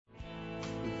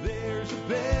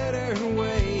better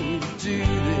way to do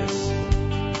this.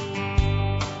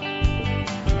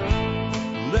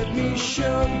 Let me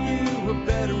show you a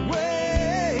better way.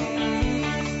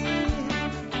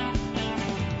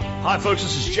 Hi, folks.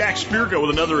 This is Jack Spirko with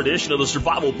another edition of the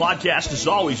Survival Podcast. As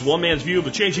always, one man's view of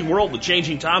the changing world, the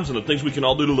changing times, and the things we can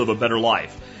all do to live a better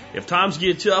life, if times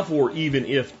get tough or even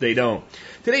if they don't.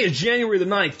 Today is January the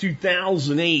 9th,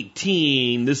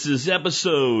 2018. This is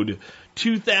episode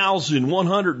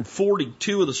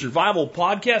 2142 of the Survival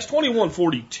Podcast,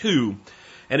 2142.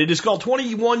 And it is called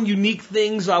 21 Unique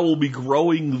Things I Will Be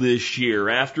Growing This Year.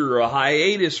 After a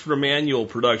hiatus from annual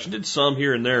production, did some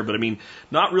here and there, but I mean,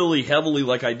 not really heavily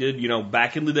like I did,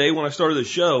 back in the day when I started the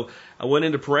show. I went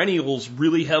into perennials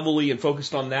really heavily and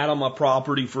focused on that on my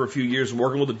property for a few years and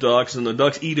working with the ducks, and the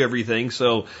ducks eat everything,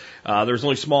 so there's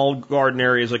only small garden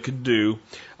areas I could do.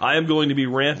 I am going to be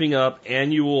ramping up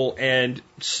annual and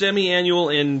semi-annual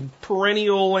and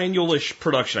perennial annual-ish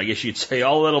production, I guess you'd say.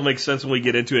 All that'll make sense when we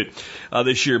get into it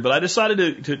this year. But I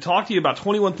decided to talk to you about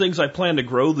 21 things I plan to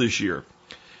grow this year,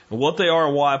 and what they are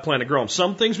and why I plan to grow them.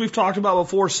 Some things we've talked about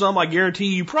before, some I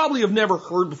guarantee you probably have never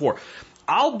heard before.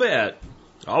 I'll bet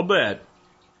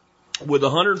with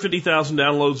 150,000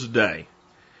 downloads a day,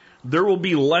 there will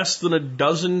be less than a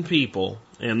dozen people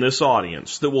in this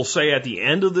audience that will say at the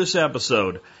end of this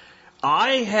episode,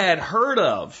 I had heard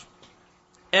of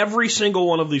every single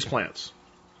one of these plants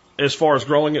as far as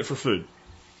growing it for food.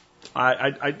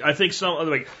 I think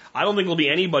I don't think there'll be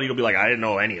anybody who'll be like, I didn't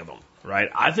know any of them, right?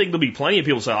 I think there'll be plenty of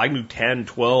people who say, I knew 10,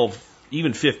 12,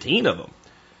 even 15 of them.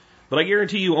 But I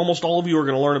guarantee you, almost all of you are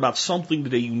going to learn about something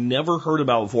today you never heard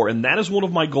about before. And that is one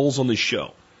of my goals on this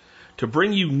show, to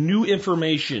bring you new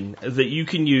information that you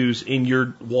can use in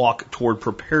your walk toward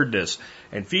preparedness.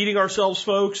 And feeding ourselves,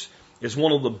 folks, is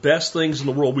one of the best things in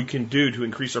the world we can do to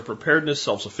increase our preparedness,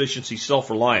 self-sufficiency,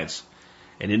 self-reliance,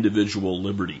 and individual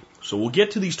liberty. So we'll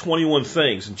get to these 21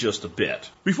 things in just a bit.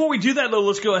 Before we do that, though,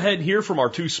 let's go ahead and hear from our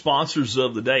two sponsors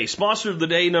of the day. Sponsor of the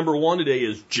day, number one today,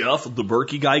 is Jeff, the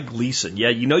Berkey Guy Gleason. Yeah,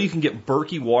 you can get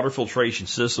Berkey water filtration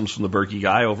systems from the Berkey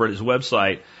Guy over at his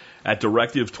website at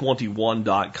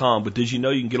directive21.com. But did you know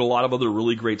you can get a lot of other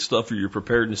really great stuff for your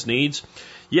preparedness needs?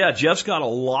 Yeah, Jeff's got a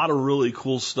lot of really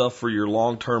cool stuff for your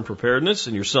long-term preparedness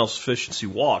and your self-sufficiency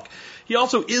walk. He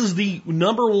also is the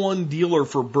number one dealer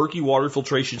for Berkey water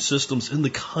filtration systems in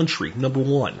the country. Number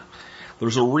one.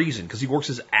 There's a reason, because he works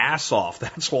his ass off.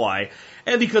 That's why.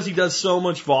 And because he does so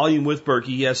much volume with Berkey,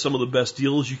 he has some of the best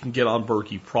deals you can get on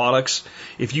Berkey products.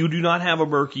 If you do not have a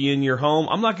Berkey in your home,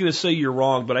 I'm not going to say you're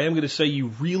wrong, but I am going to say you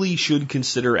really should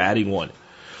consider adding one.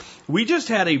 We just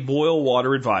had a boil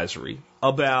water advisory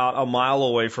about a mile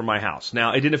away from my house.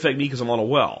 Now, it didn't affect me because I'm on a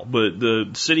well, but the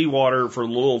city water for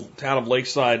the little town of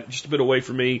Lakeside, just a bit away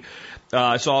from me,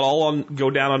 I saw it all go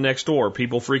down on next door.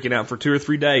 People freaking out for 2 or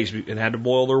 3 days and had to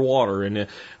boil their water, and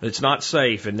it's not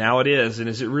safe, and now it is, and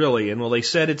is it really? And well, they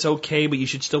said it's okay, but you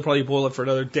should still probably boil it for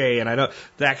another day, and I know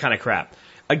that kind of crap.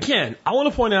 Again, I want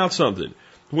to point out something.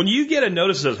 When you get a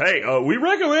notice that says, hey, we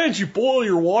recommend you boil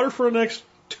your water for the next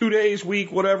 2 days,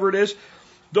 week, whatever it is,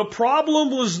 the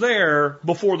problem was there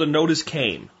before the notice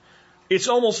came. It's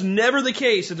almost never the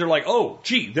case that they're like, oh,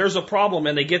 gee, there's a problem,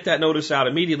 and they get that notice out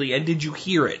immediately, and did you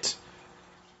hear it?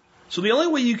 So the only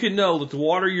way you can know that the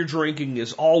water you're drinking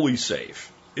is always safe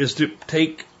is to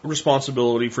take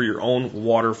responsibility for your own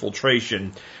water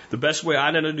filtration. The best way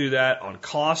I know to do that on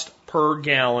cost per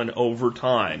gallon over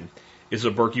time is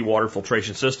a Berkey water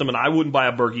filtration system, and I wouldn't buy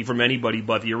a Berkey from anybody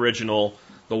but the original,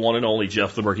 the one and only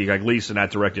Jeff the Berkey Guy Gleason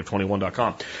at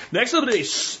directive21.com. Next up today,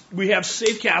 we have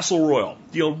Safe Castle Royal,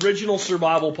 the original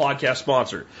Survival Podcast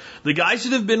sponsor. The guys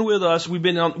that have been with us, we've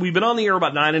been on the air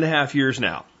about 9.5 years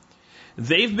now.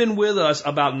 They've been with us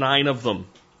about 9 of them.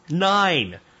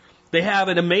 9. They have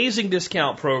an amazing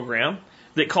discount program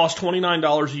that costs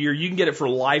 $29 a year. You can get it for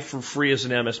life for free as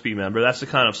an MSB member. That's the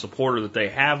kind of supporter that they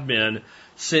have been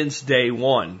since day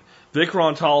one. Vic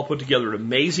Rontal put together an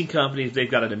amazing company. They've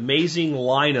got an amazing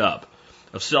lineup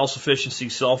of self-sufficiency,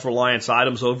 self-reliance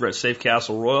items over at Safe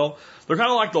Castle Royal. They're kind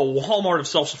of like the Walmart of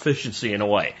self-sufficiency in a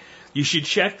way. You should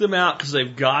check them out because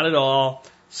they've got it all.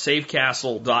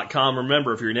 Safecastle.com.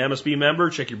 Remember, if you're an MSB member,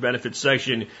 check your benefits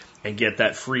section and get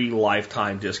that free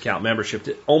lifetime discount membership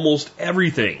to almost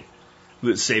everything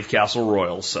that Safe Castle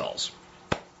Royal sells.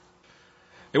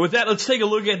 And with that, let's take a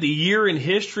look at the year in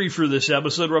history for this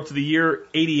episode. We're up to the year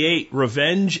 88,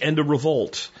 Revenge and a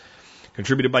Revolt.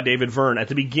 Contributed by David Verne. At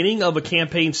the beginning of a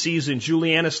campaign season,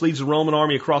 Julianus leads the Roman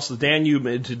army across the Danube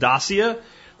into Dacia.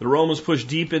 The Romans push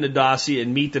deep into Dacia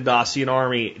and meet the Dacian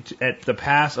army at the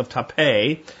pass of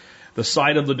Taipei, the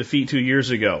site of the defeat 2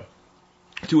 years ago.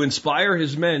 To inspire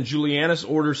his men, Julianus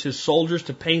orders his soldiers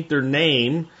to paint their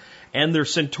name and their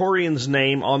centurion's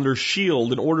name on their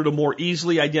shield in order to more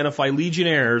easily identify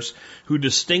legionnaires who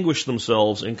distinguish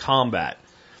themselves in combat.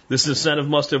 This incentive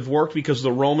must have worked because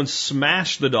the Romans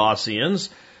smashed the Dacians,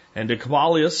 and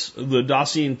Decebalus, the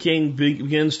Dacian king,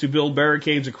 begins to build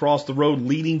barricades across the road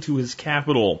leading to his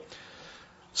capital.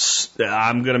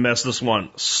 I'm going to mess this one.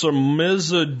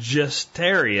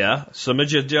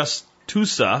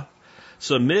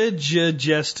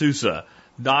 Samigestusa.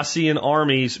 Dacian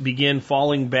armies begin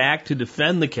falling back to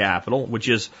defend the capital, which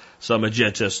is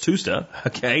Samigestusa,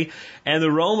 okay? And the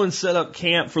Romans set up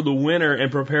camp for the winter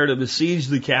and prepare to besiege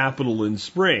the capital in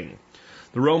spring.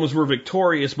 The Romans were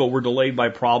victorious, but were delayed by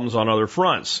problems on other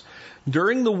fronts.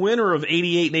 During the winter of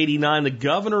 88 and 89, the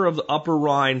governor of the Upper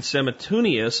Rhine,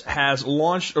 Semitunius, has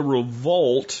launched a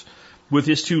revolt with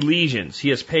his 2 legions. He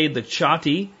has paid the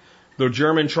Chatti, the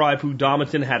German tribe who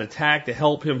Domitian had attacked, to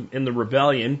help him in the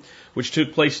rebellion, which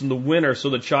took place in the winter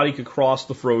so that Chatti could cross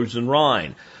the frozen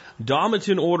Rhine.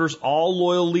 Domitian orders all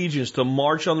loyal legions to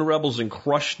march on the rebels and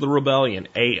crush the rebellion.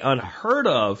 A unheard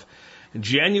of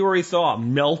January thaw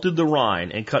melted the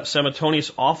Rhine and cut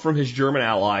Semitonius off from his German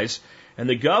allies, and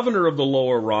the governor of the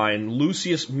Lower Rhine,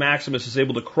 Lucius Maximus, is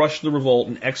able to crush the revolt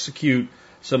and execute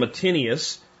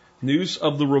Semitonius. News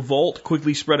of the revolt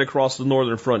quickly spread across the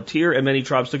northern frontier, and many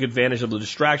tribes took advantage of the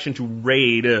distraction to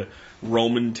raid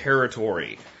Roman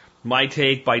territory. My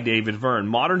take by David Verne.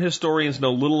 Modern historians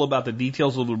know little about the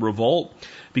details of the revolt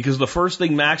because the first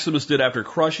thing Maximus did after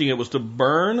crushing it was to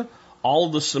burn all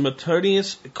of the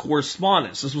Semitonius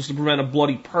correspondence. This was to prevent a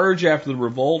bloody purge after the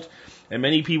revolt, and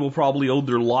many people probably owed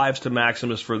their lives to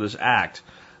Maximus for this act.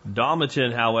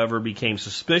 Domitian, however, became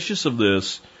suspicious of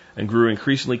this and grew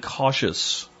increasingly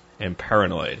cautious and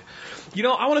paranoid. You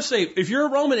know, I want to say, if you're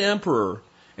a Roman emperor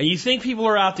and you think people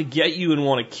are out to get you and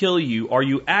want to kill you, are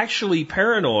you actually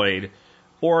paranoid,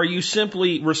 or are you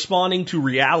simply responding to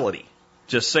reality?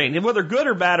 Just saying. Whether good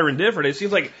or bad or indifferent, it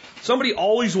seems like somebody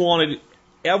always wanted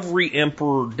every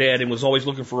emperor dead and was always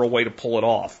looking for a way to pull it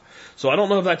off. So I don't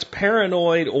know if that's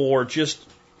paranoid or just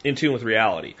in tune with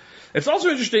reality. It's also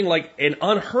interesting, like an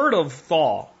unheard of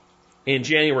thaw in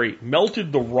January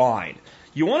melted the Rhine.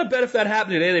 You want to bet if that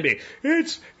happened today, they'd be,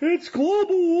 it's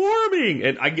global warming.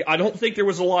 And I don't think there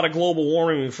was a lot of global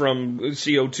warming from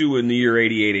CO2 in the year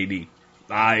 88 AD.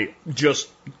 I just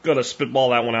gotta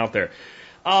spitball that one out there.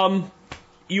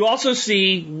 You also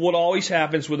see what always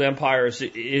happens with empires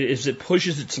is it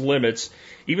pushes its limits.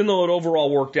 Even though it overall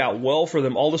worked out well for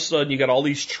them, all of a sudden you got all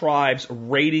these tribes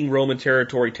raiding Roman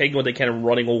territory, taking what they can and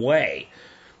running away.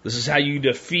 This is how you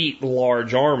defeat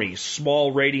large armies,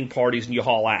 small raiding parties, and you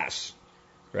haul ass.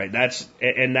 Right?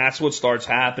 That's what starts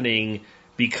happening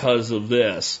because of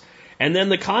this. And then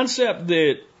the concept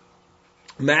that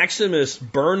Maximus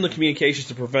burned the communications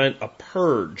to prevent a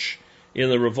purge in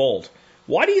the revolt.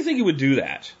 Why do you think he would do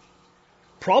that?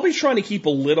 Probably trying to keep a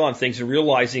lid on things and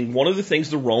realizing one of the things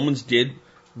the Romans did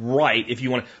right, if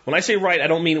you want to, when I say right, I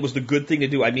don't mean it was the good thing to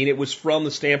do. I mean it was from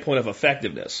the standpoint of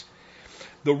effectiveness.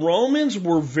 The Romans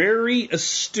were very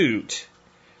astute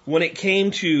when it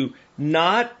came to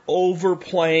not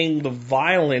overplaying the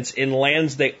violence in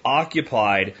lands they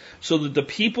occupied so that the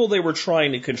people they were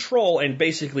trying to control and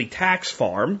basically tax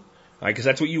farm, right, because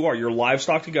that's what you are, you're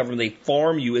livestock to government, they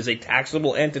farm you as a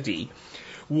taxable entity,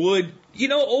 would,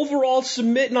 overall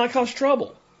submit and not cause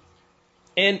trouble.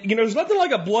 And, there's nothing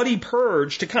like a bloody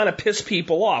purge to kind of piss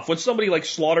people off. When somebody like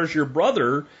slaughters your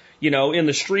brother, in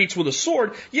the streets with a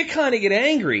sword, you kind of get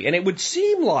angry. And it would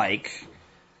seem like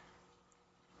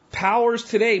powers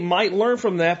today might learn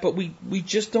from that, but we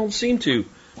just don't seem to.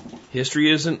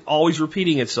 History isn't always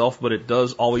repeating itself, but it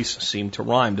does always seem to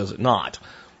rhyme, does it not?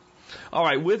 All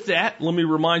right, with that, let me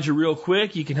remind you real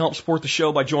quick, you can help support the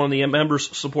show by joining the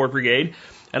Members Support Brigade.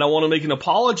 And I want to make an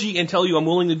apology and tell you I'm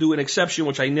willing to do an exception,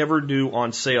 which I never do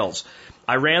on sales.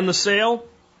 I ran the sale.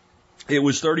 It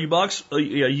was $30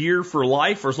 a year for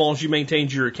life, for as long as you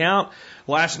maintained your account.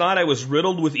 Last night I was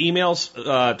riddled with emails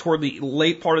toward the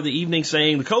late part of the evening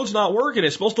saying the code's not working.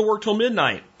 It's supposed to work till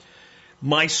midnight.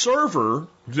 My server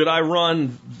that I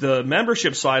run the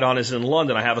membership site on is in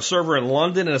London. I have a server in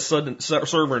London and a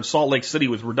server in Salt Lake City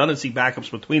with redundancy backups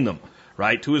between them.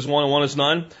 Right? 2 is 1 and 1 is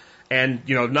none. And,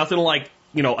 nothing like,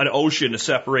 an ocean to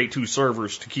separate 2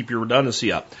 servers to keep your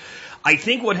redundancy up. I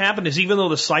think what happened is even though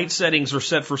the site settings are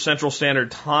set for Central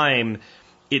Standard Time,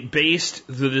 it based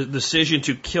the decision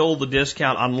to kill the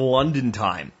discount on London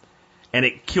time. And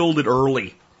it killed it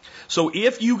early. So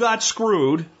if you got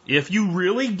screwed, if you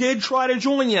really did try to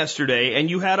join yesterday and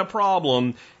you had a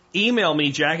problem, email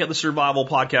me,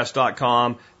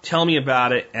 jack@thesurvivalpodcast.com. Tell me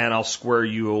about it, and I'll square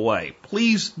you away.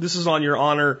 Please, this is on your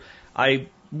honor. I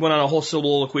went on a whole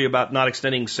soliloquy about not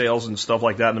extending sales and stuff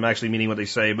like that, and I'm actually meaning what they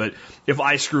say, but if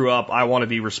I screw up, I want to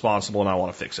be responsible and I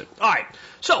want to fix it. All right,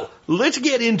 so let's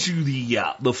get into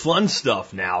the fun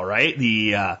stuff now, right?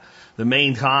 The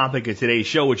main topic of today's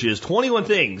show, which is 21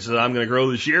 things that I'm going to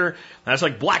grow this year. That's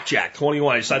like blackjack,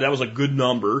 21. I decided that was a good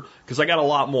number because I got a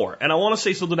lot more. And I want to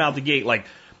say something out the gate, like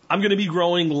I'm going to be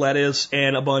growing lettuce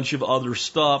and a bunch of other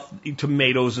stuff,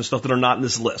 tomatoes and stuff that are not in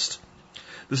this list.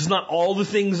 This is not all the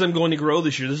things I'm going to grow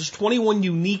this year. This is 21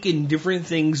 unique and different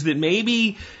things that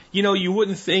maybe, you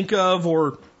wouldn't think of,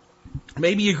 or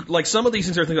maybe like some of these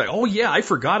things are thinking like, oh yeah, I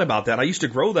forgot about that. I used to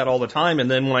grow that all the time. And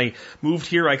then when I moved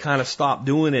here, I kind of stopped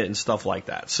doing it and stuff like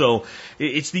that. So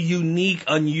it's the unique,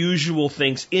 unusual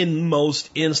things in most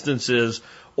instances,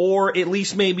 or at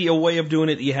least maybe a way of doing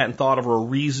it that you hadn't thought of, or a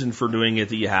reason for doing it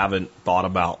that you haven't thought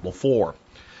about before.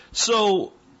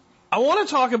 So I want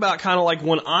to talk about kind of like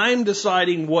when I'm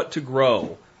deciding what to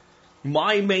grow,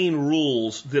 my main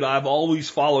rules that I've always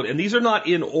followed, and these are not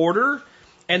in order,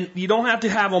 and you don't have to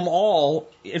have them all.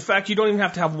 In fact, you don't even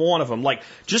have to have one of them. Like,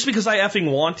 just because I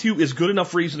effing want to is good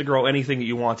enough reason to grow anything that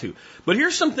you want to. But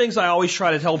here's some things I always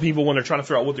try to tell people when they're trying to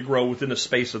figure out what to grow within the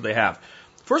space that they have.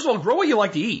 First of all, grow what you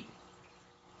like to eat.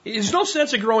 There's no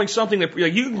sense of growing something that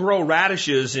you can grow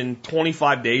radishes in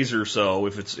 25 days or so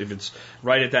if it's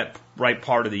right at that right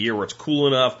part of the year where it's cool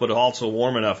enough but also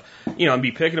warm enough, and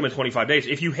be picking them in 25 days.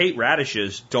 If you hate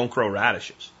radishes, don't grow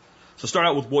radishes. So start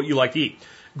out with what you like to eat.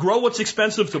 Grow what's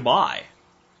expensive to buy.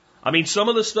 I mean, some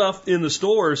of the stuff in the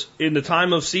stores in the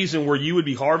time of season where you would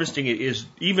be harvesting it is,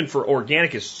 even for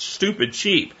organic, is stupid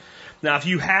cheap. Now, if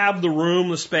you have the room,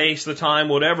 the space, the time,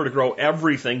 whatever, to grow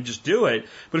everything, just do it.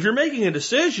 But if you're making a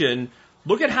decision,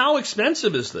 look at how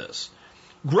expensive is this.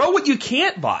 Grow what you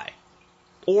can't buy,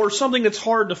 or something that's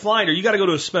hard to find, or you got to go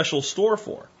to a special store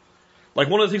for. Like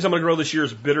one of the things I'm going to grow this year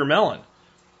is bitter melon.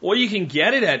 Well, you can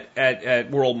get it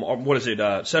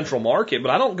at Central Market,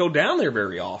 but I don't go down there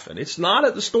very often. It's not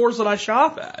at the stores that I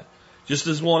shop at, just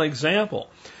as one example.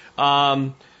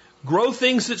 Grow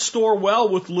things that store well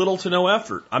with little to no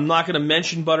effort. I'm not going to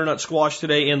mention butternut squash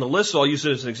today in the list, so I'll use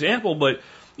it as an example, but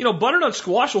butternut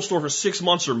squash will store for 6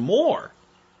 months or more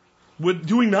with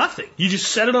doing nothing. You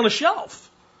just set it on a shelf.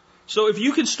 So if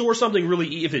you can store something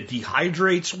really, if it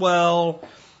dehydrates well,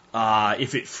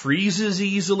 if it freezes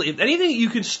easily, if anything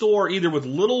you can store either with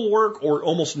little work or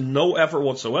almost no effort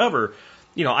whatsoever.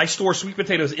 I store sweet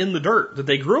potatoes in the dirt that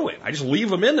they grew in. I just leave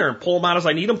them in there and pull them out as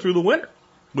I need them through the winter.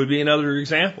 Would be another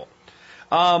example.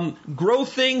 Grow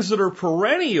things that are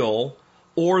perennial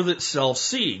or that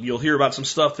self-seed. You'll hear about some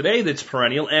stuff today that's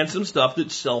perennial and some stuff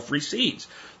that self-reseeds.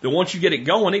 That once you get it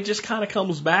going, it just kind of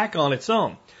comes back on its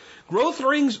own. Grow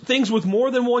things with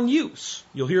more than one use.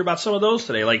 You'll hear about some of those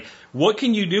today. Like, what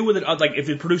can you do with it? Like, if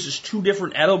it produces 2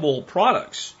 different edible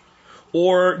products,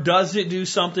 or does it do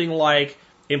something like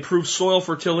improve soil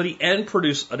fertility and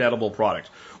produce an edible product?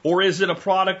 Or is it a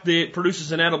product that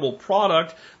produces an edible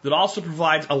product that also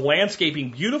provides a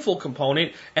landscaping beautiful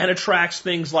component and attracts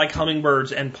things like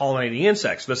hummingbirds and pollinating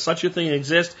insects? Does such a thing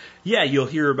exist? Yeah, you'll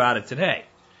hear about it today.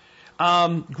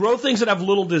 Grow things that have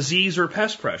little disease or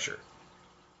pest pressure.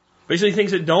 Basically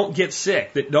things that don't get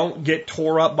sick, that don't get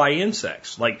tore up by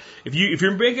insects. Like if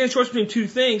you're making a choice between 2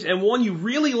 things and one you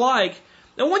really like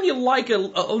and one you like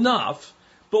enough,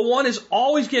 but one is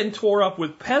always getting tore up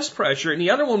with pest pressure and the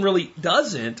other one really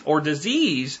doesn't, or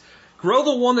disease, grow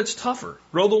the one that's tougher.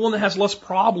 Grow the one that has less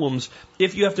problems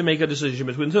if you have to make a decision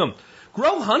between them.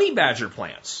 Grow honey badger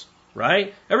plants,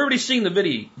 right? Everybody's seen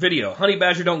the video. Honey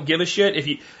badger don't give a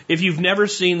shit. If you've never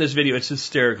seen this video, it's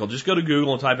hysterical. Just go to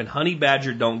Google and type in honey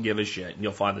badger don't give a shit and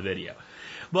you'll find the video.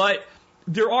 But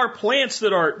there are plants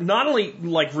that are not only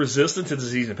like resistant to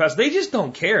disease and pests, they just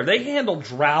don't care. They handle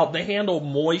drought, they handle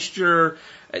moisture,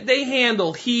 they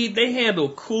handle heat, they handle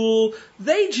cool.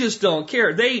 They just don't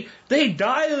care. They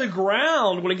die to the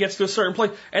ground when it gets to a certain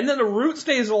place, and then the root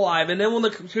stays alive, and then when the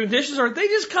conditions are, they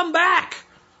just come back.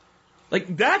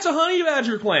 Like, that's a honey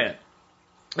badger plant.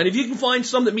 And if you can find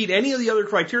some that meet any of the other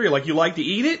criteria, like you like to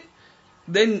eat it,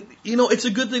 then, it's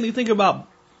a good thing to think about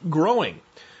growing.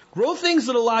 Grow things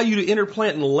that allow you to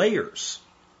interplant in layers.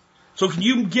 So can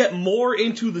you get more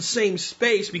into the same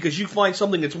space because you find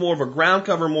something that's more of a ground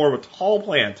cover, more of a tall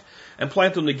plant, and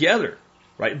plant them together,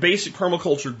 right? Basic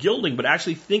permaculture gilding, but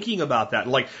actually thinking about that.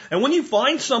 And when you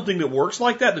find something that works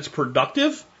like that, that's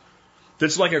productive,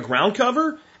 that's like a ground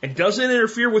cover, and doesn't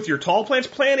interfere with your tall plants,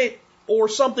 plant it or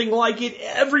something like it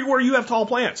everywhere you have tall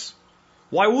plants.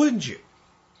 Why wouldn't you?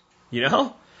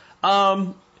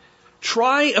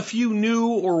 try a few new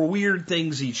or weird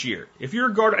things each year. If you're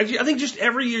a gardener, I think just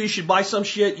every year you should buy some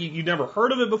shit you've never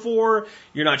heard of it before.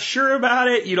 You're not sure about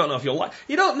it. You don't know if you'll like.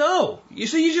 You don't know. You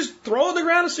just throw it in the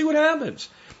ground and see what happens.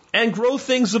 And grow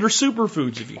things that are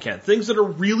superfoods if you can. Things that are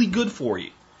really good for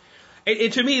you.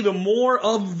 And to me, the more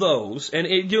of those, and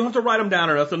you don't have to write them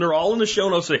down or nothing, they're all in the show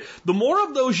notes today. The more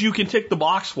of those you can tick the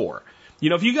box for. You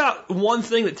know, if you got one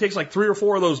thing that ticks like 3 or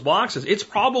 4 of those boxes, it's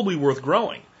probably worth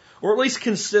growing. Or at least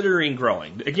considering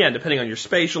growing. Again, depending on your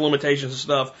spatial limitations and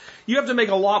stuff, you have to make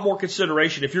a lot more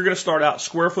consideration if you're going to start out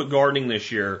square foot gardening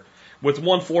this year with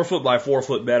one 4-foot by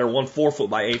 4-foot bed or one 4-foot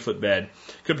by 8-foot bed,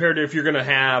 compared to if you're going to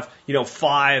have,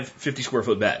 5 50 square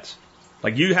foot beds.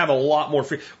 Like you have a lot more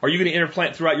free. Are you going to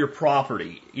interplant throughout your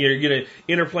property? You're going to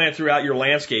interplant throughout your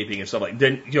landscaping and stuff like that.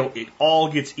 Then, it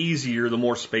all gets easier the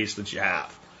more space that you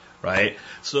have, right?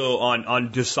 So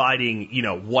on deciding,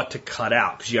 what to cut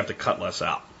out, because you have to cut less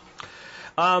out.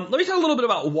 Let me talk a little bit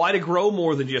about why to grow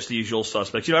more than just the usual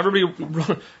suspects.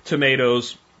 Everybody,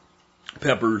 tomatoes,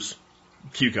 peppers,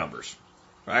 cucumbers,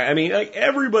 right? I mean, like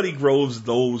everybody grows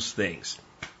those things.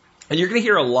 And you're going to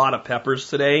hear a lot of peppers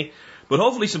today, but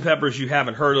hopefully some peppers you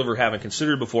haven't heard of or haven't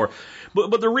considered before.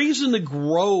 But the reason to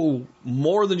grow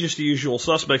more than just the usual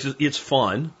suspects is it's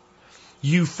fun.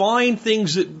 You find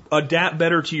things that adapt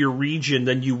better to your region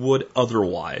than you would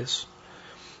otherwise.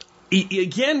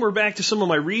 Again, we're back to some of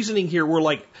my reasoning here. We're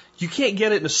like, you can't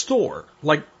get it in a store.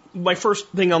 Like, my first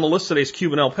thing on the list today is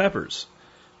Cubanelle peppers.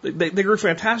 They grew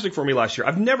fantastic for me last year.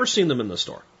 I've never seen them in the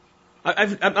store.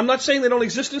 I'm not saying they don't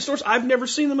exist in stores. I've never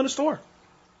seen them in a store.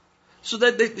 So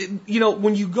that,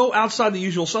 when you go outside the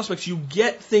usual suspects, you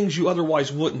get things you otherwise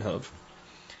wouldn't have.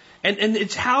 And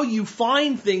it's how you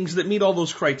find things that meet all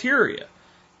those criteria.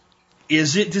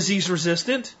 Is it disease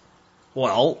resistant?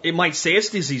 Well, it might say it's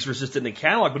disease resistant in the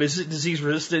catalog, but is it disease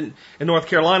resistant in North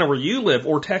Carolina where you live,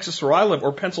 or Texas where I live,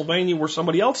 or Pennsylvania where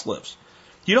somebody else lives?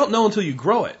 You don't know until you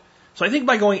grow it. So I think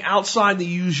by going outside the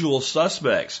usual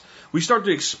suspects, we start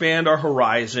to expand our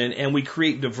horizon and we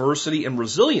create diversity and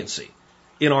resiliency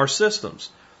in our systems.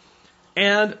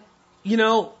 And,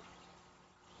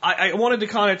 I wanted to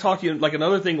kind of talk to you, like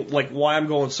another thing, like why I'm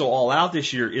going so all out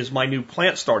this year is my new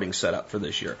plant starting setup for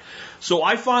this year. So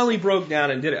I finally broke down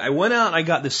and did it. I went out and I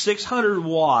got the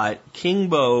 600-watt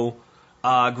Kingbo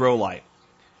grow light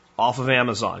off of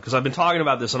Amazon, because I've been talking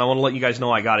about this and I want to let you guys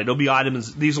know I got it. It'll be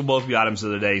items, these will both be items of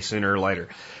the day sooner or later.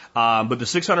 But the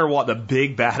 600-watt, the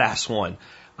big badass one.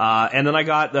 And then I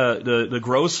got the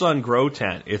Grow Sun grow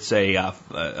tent. It's a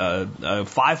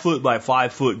 5-foot by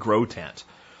 5-foot grow tent.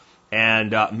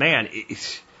 And, man,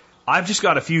 I've just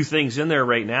got a few things in there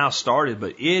right now started,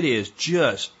 but it is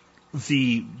just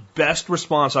the best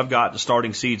response I've got to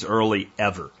starting seeds early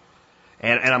ever.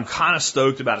 And I'm kind of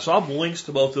stoked about it. So I'll have links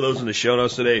to both of those in the show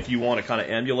notes today if you want to kind of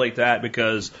emulate that,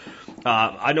 because,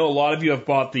 I know a lot of you have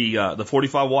bought the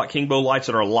 45-watt Kingbo lights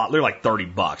that are they're like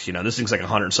 $30. This thing's like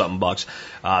 $100-something bucks,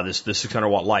 this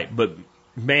 600-watt light. But,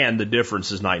 man, the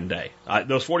difference is night and day.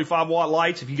 Those 45-watt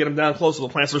lights, if you get them down close to the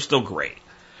plants, they're still great.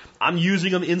 I'm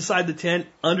using them inside the tent,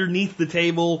 underneath the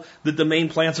table that the main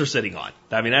plants are sitting on.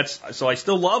 I mean, so I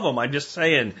still love them. I'm just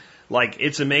saying, like,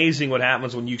 it's amazing what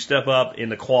happens when you step up in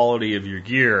the quality of your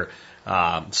gear.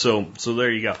 So there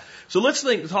you go. So let's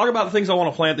talk about the things I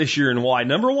want to plant this year and why.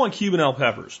 Number one, Cubanelle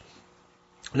peppers.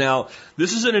 Now,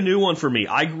 this isn't a new one for me.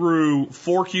 I grew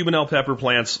 4 Cubanelle pepper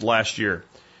plants last year.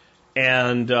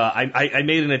 And I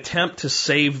made an attempt to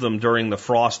save them during the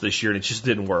frost this year, and it just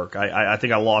didn't work. I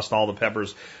think I lost all the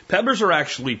peppers. Peppers are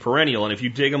actually perennial, and if you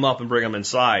dig them up and bring them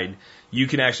inside, you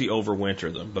can actually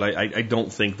overwinter them. But I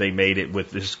don't think they made it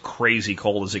with this crazy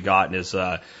cold as it got, and as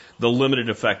the limited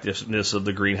effectiveness of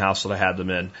the greenhouse that I had them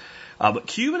in. But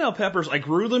Cubanelle peppers, I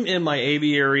grew them in my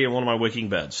aviary in one of my wicking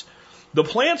beds. The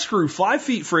plants grew 5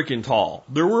 feet freaking tall.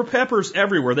 There were peppers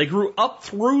everywhere. They grew up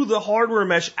through the hardware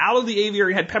mesh out of the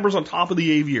aviary, had peppers on top of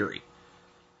the aviary.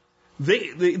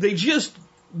 They just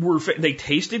were, they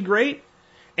tasted great.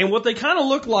 And what they kind of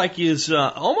look like is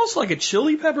almost like a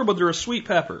chili pepper, but they're a sweet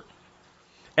pepper.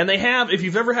 And they have, if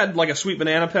you've ever had like a sweet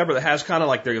banana pepper that has kind of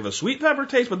like, they have a sweet pepper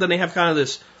taste, but then they have kind of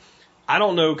this, I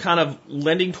don't know, kind of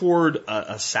lending toward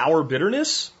a sour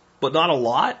bitterness, but not a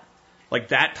lot. Like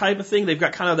that type of thing. They've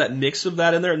got kind of that mix of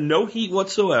that in there. No heat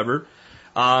whatsoever.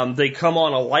 They come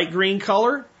on a light green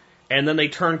color, and then they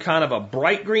turn kind of a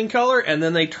bright green color, and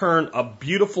then they turn a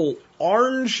beautiful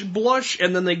orange blush,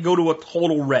 and then they go to a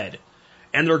total red.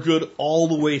 And they're good all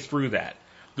the way through that.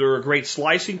 They're a great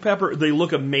slicing pepper. They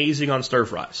look amazing on stir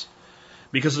fries.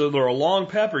 Because they're a long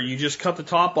pepper, you just cut the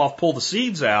top off, pull the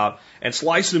seeds out, and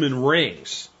slice them in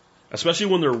rings. Especially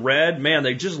when they're red, man,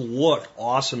 they just look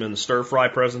awesome in the stir fry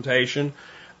presentation.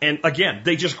 And again,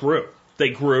 they just grew. They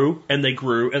grew and they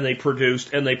grew and they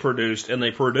produced and they produced and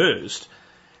they produced.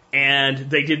 And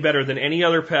they did better than any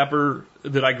other pepper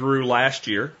that I grew last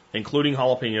year, including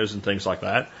jalapenos and things like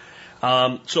that.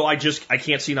 So I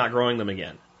can't see not growing them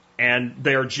again. And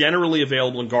they are generally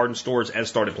available in garden stores as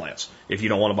started plants if you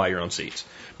don't want to buy your own seeds.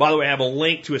 By the way, I have a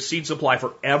link to a seed supply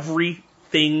for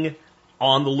everything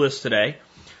on the list today.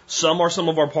 Some are some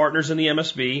of our partners in the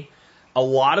MSB. A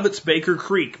lot of it's Baker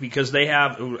Creek because they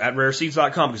have, at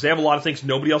rareseeds.com, because they have a lot of things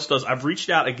nobody else does. I've reached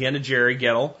out again to Jerry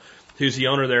Gettle, who's the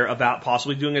owner there, about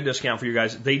possibly doing a discount for you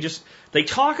guys. They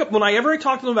talk, whenever I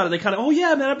talk to them about it, they kind of, oh yeah,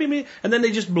 man, that'd be me. And then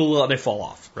they just, they fall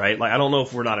off, right? Like, I don't know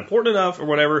if we're not important enough or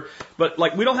whatever, but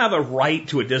like, we don't have a right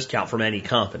to a discount from any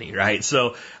company, right?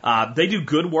 So, they do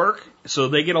good work. So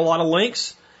they get a lot of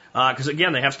links. Cause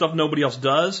again, they have stuff nobody else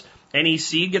does. Any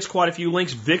Seed gets quite a few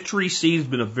links. Victory Seed has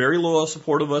been a very loyal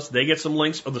support of us. They get some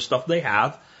links of the stuff they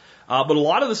have. But a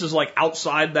lot of this is like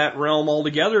outside that realm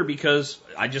altogether because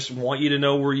I just want you to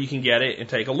know where you can get it and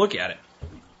take a look at it.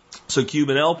 So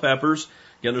Cuban L peppers,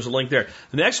 again, there's a link there.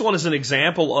 The next one is an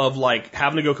example of like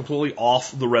having to go completely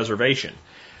off the reservation.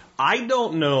 I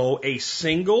don't know a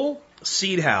single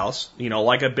seed house,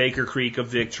 like a Baker Creek, a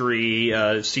Victory,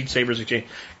 Seed Savers Exchange,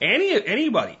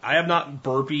 anybody. I have not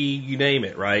Burpee, you name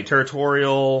it, right?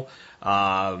 Territorial,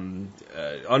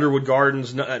 Underwood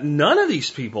Gardens. None of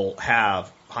these people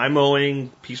have High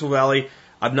Mowing, Peaceful Valley.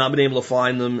 I've not been able to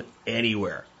find them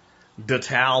anywhere.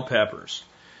 Detal peppers.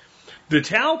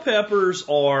 Detal peppers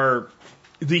are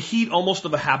the heat almost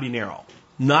of a habanero.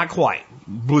 Not quite,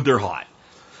 but they're hot.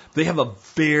 They have a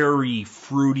very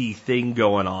fruity thing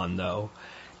going on, though,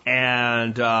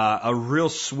 and a real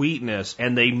sweetness.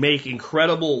 And they make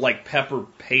incredible, like, pepper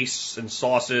pastes and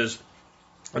sauces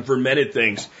and fermented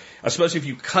things, especially if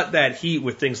you cut that heat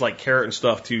with things like carrot and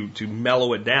stuff to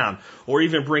mellow it down, or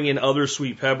even bring in other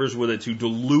sweet peppers with it to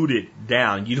dilute it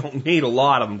down. You don't need a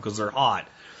lot of them because they're hot.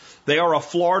 They are a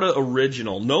Florida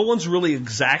original. No one's really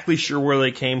exactly sure where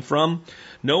they came from.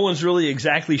 No one's really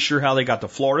exactly sure how they got to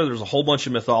Florida. There's a whole bunch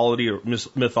of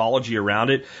mythology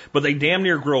around it, but they damn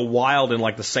near grow wild in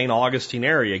like the St. Augustine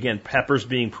area. Again, peppers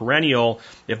being perennial,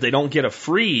 if they don't get a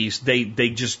freeze, they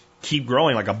just keep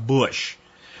growing like a bush.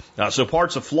 So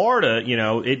parts of Florida,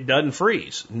 it doesn't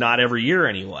freeze. Not every year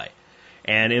anyway.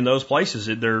 And in those places,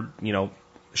 they're,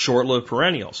 short-lived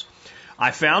perennials. I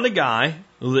found a guy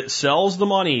that sells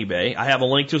them on eBay. I have a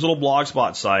link to his little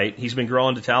blogspot site. He's been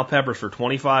growing Detal peppers for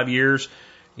 25 years.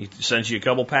 He sends you a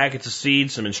couple packets of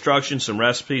seeds, some instructions, some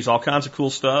recipes, all kinds of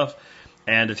cool stuff.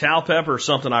 And Detal pepper is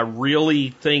something I really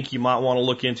think you might want to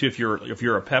look into if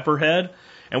you're a pepper head.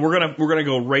 And we're gonna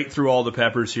go right through all the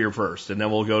peppers here first, and then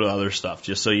we'll go to other stuff.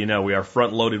 Just so you know, we are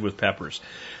front loaded with peppers.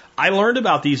 I learned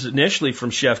about these initially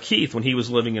from Chef Keith when he was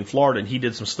living in Florida, and he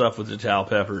did some stuff with Detal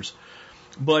peppers.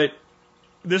 But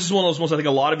this is one of those ones I think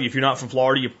a lot of you, if you're not from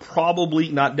Florida, you probably,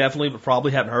 not definitely, but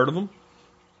probably haven't heard of them.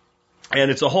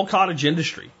 And it's a whole cottage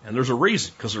industry, and there's a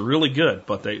reason, because they're really good,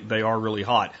 but they are really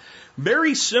hot.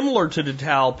 Very similar to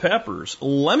Detal peppers,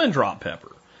 lemon drop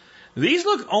pepper. These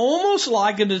look almost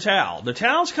like a Detal.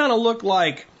 Detals kind of look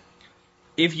like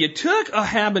if you took a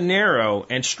habanero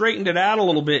and straightened it out a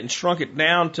little bit and shrunk it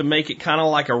down to make it kind of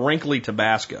like a wrinkly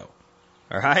Tabasco.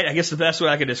 All right, I guess the best way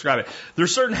I could describe it.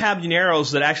 There's certain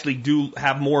habaneros that actually do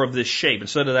have more of this shape.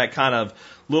 Instead of that kind of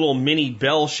little mini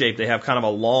bell shape, they have kind of a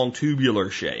long tubular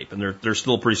shape, and they're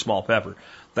still a pretty small pepper.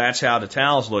 That's how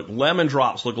Detals look. Lemon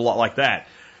drops look a lot like that.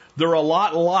 They're a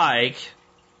lot like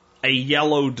a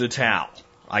yellow Detal,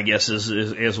 I guess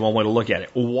is one way to look at it.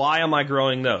 Why am I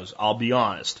growing those? I'll be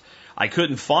honest. I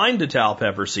couldn't find Detal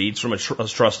pepper seeds from a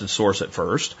trusted source at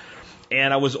first.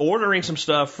 And I was ordering some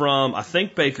stuff from, I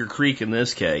think, Baker Creek in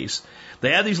this case.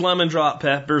 They had these lemon drop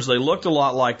peppers. They looked a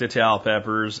lot like Detal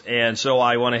peppers, and so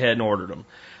I went ahead and ordered them.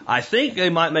 I think they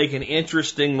might make an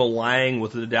interesting meringue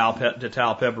with the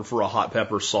Detal pepper for a hot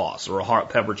pepper sauce or a hot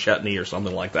pepper chutney or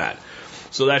something like that.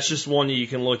 So that's just one that you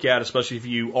can look at, especially if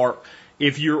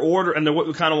you're ordering,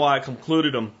 and kind of why I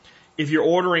concluded them. If you're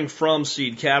ordering from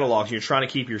seed catalogs and you're trying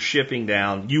to keep your shipping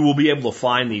down, you will be able to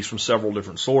find these from several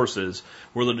different sources.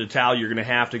 Where the Detal, you're going to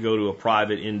have to go to a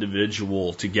private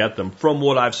individual to get them, from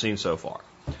what I've seen so far.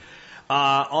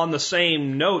 On the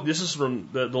same note, this is from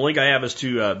the link I have is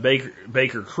to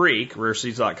Baker Creek,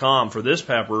 rareseeds.com, for this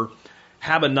pepper,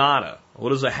 habanada.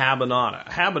 What is a habanada?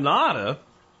 Habanada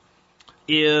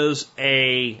is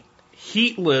a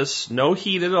heatless, no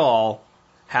heat at all,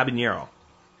 habanero.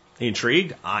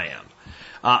 Intrigued? I am.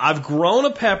 I've grown a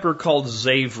pepper called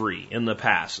Xavery in the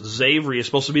past. Xavery is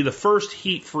supposed to be the first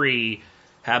heat-free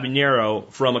habanero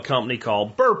from a company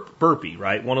called Burpee,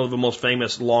 right? One of the most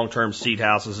famous long-term seed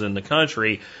houses in the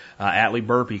country, Atlee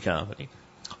Burpee Company.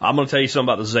 I'm going to tell you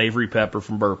something about the savory pepper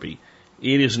from Burpee.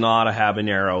 It is not a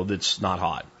habanero that's not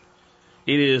hot.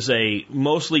 It is a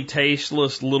mostly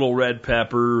tasteless little red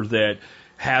pepper that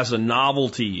has a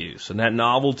novelty use. And that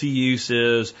novelty use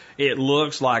is it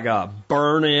looks like a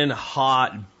burning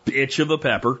hot bitch of a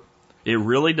pepper. It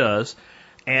really does.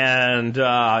 And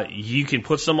you can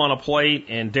put some on a plate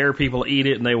and dare people to eat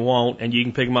it and they won't. And you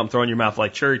can pick them up and throw in your mouth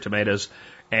like cherry tomatoes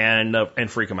and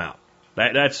freak them out.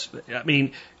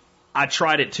 I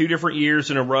tried it 2 different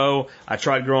years in a row. I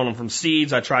tried growing them from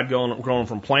seeds. I tried growing them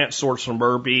from plant sorts from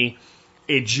Burpee.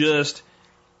 It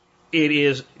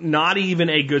is not even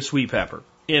a good sweet pepper,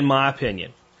 in my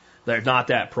opinion. They're not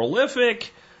that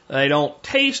prolific. They don't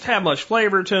have much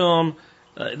flavor to them.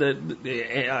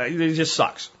 It just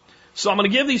sucks. So I'm going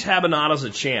to give these habanadas a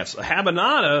chance. A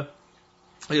habanada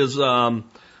is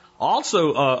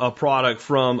also a product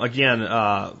from, again,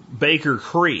 Baker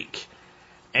Creek.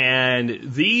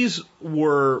 And these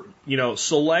were,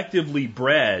 selectively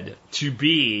bred to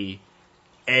be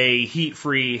a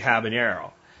heat-free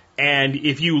habanero. And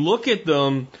if you look at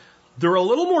them, they're a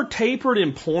little more tapered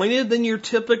and pointed than your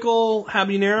typical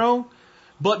habanero,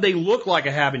 but they look like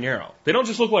a habanero. They don't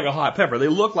just look like a hot pepper. They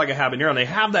look like a habanero, and they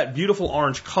have that beautiful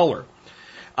orange color.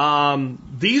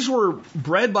 These were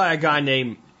bred by a guy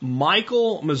named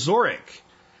Michael Mazurik.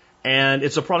 And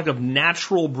it's a product of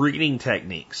natural breeding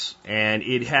techniques. And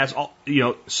it has, I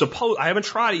haven't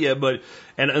tried it yet, but,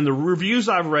 and the reviews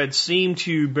I've read seem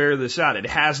to bear this out. It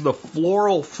has the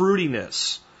floral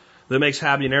fruitiness that makes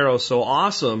habanero so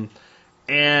awesome.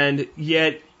 And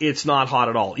yet it's not hot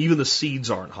at all. Even the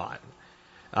seeds aren't hot.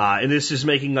 And this is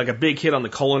making like a big hit on the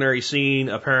culinary scene,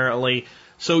 apparently.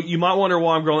 So you might wonder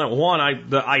why I'm growing that. One,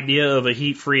 the idea of a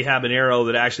heat-free habanero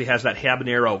that actually has that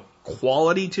habanero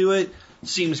quality to it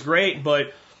seems great,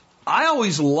 but I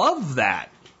always love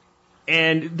that.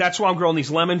 And that's why I'm growing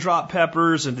these lemon drop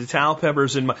peppers and Detal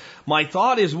peppers. And my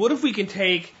thought is, what if we can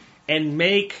take and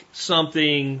make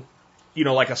something,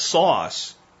 like a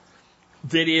sauce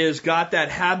that is got that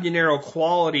habanero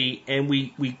quality, and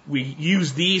we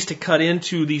use these to cut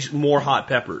into these more hot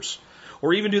peppers.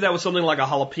 Or even do that with something like a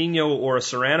jalapeno or a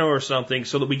serrano or something,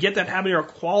 so that we get that habanero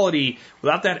quality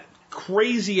without that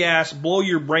crazy ass blow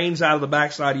your brains out of the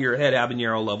backside of your head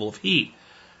habanero level of heat.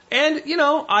 And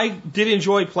I did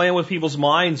enjoy playing with people's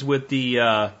minds with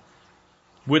the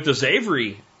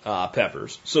savory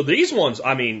peppers. So these ones,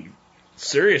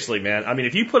 seriously, man,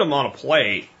 if you put them on a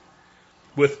plate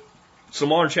with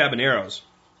some orange habaneros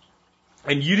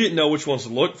and you didn't know which ones to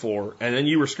look for, and then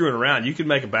you were screwing around, you could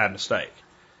make a bad mistake.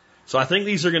 So I think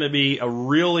these are going to be a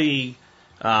really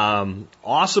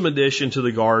awesome addition to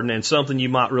the garden, and something you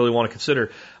might really want to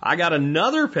consider. I got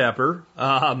another pepper,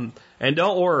 and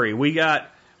don't worry, we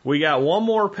got one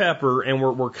more pepper, and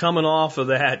we're coming off of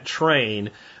that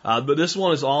train. But this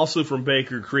one is also from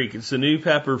Baker Creek. It's a new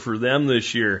pepper for them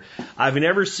this year. I've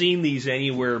never seen these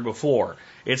anywhere before.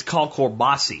 It's called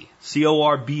Corbaci,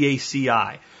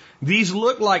 Corbaci. These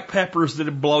look like peppers that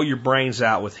would blow your brains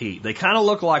out with heat. They kind of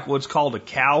look like what's called a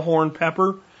cow horn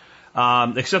pepper.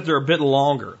 Except they're a bit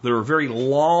longer. They're a very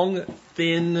long,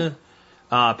 thin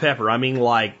pepper.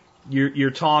 Like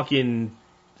you're talking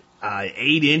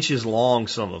 8 inches long,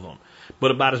 some of them,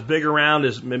 but about as big around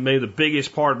as maybe the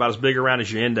biggest part, about as big around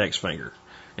as your index finger,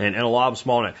 and a lot of them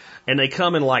small. And they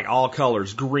come in like all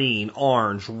colors: green,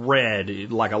 orange,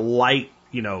 red, like a light,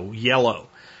 yellow.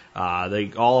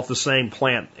 They all off the same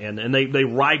plant, and they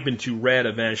ripen to red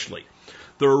eventually.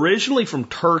 They're originally from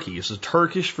Turkey. It's a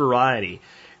Turkish variety.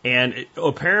 And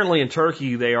apparently in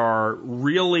Turkey, they are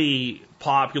really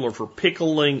popular for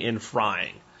pickling and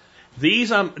frying.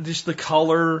 These, just the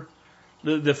color,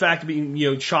 the fact of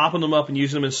being, chopping them up and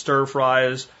using them in stir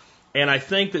fries. And I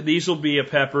think that these will be a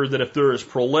pepper that, if they're as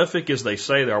prolific as they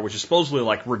say they are, which is supposedly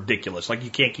like ridiculous, like you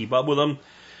can't keep up with them,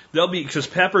 they'll be, because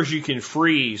peppers you can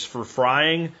freeze for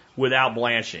frying without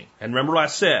blanching. And remember what I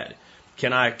said,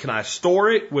 can I store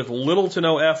it with little to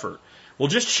no effort? Well,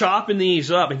 just chopping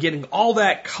these up and getting all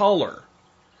that color,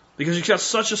 because you've got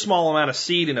such a small amount of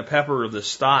seed in a pepper of this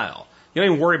style, you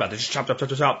don't even worry about it. Just chop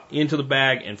into the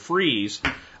bag and freeze.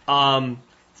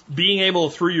 Being able,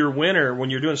 through your winter,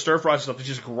 when you're doing stir fries and stuff, to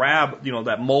just grab,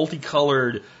 that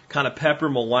multicolored kind of pepper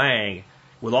melanger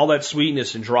with all that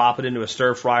sweetness and drop it into a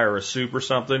stir fry or a soup or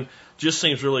something, just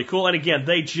seems really cool. And again,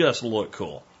 they just look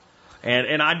cool.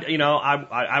 And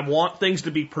I want things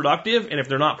to be productive, and if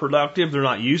they're not productive, they're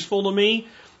not useful to me,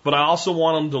 but I also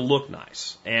want them to look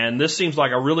nice. And this seems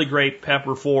like a really great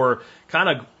pepper for kind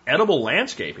of edible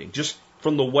landscaping. Just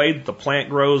from the way that the plant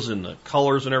grows and the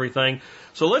colors and everything.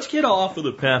 So let's get off of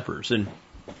the peppers. And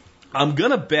I'm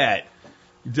going to bet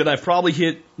that I've probably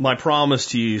hit my promise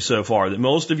to you so far, that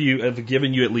most of you have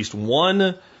given you at least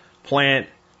one plant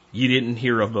you didn't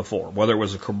hear of before, whether it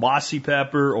was a kibasi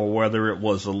pepper or whether it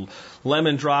was a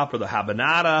lemon drop or the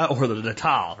habanada or the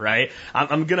natal, right?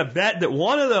 I'm going to bet that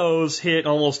one of those hit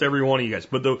almost every one of you guys.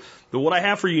 But what I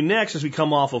have for you next as we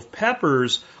come off of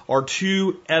peppers are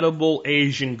two edible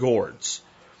Asian gourds.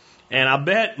 And I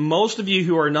bet most of you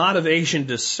who are not of Asian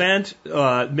descent,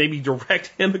 maybe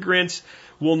direct immigrants,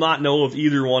 will not know of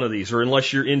either one of these, or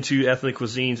unless you're into ethnic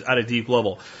cuisines at a deep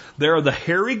level. There are the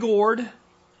hairy gourd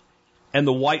and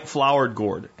the white flowered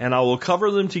gourd. And I will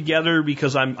cover them together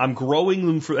because I'm growing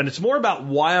them and it's more about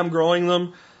why I'm growing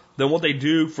them than what they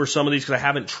do for some of these, because I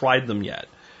haven't tried them yet.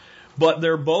 But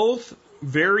they're both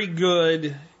very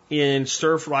good in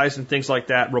stir fries and things like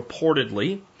that,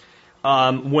 reportedly,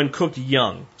 when cooked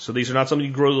young. So these are not something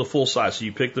you grow to the full size. So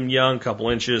you pick them young, a couple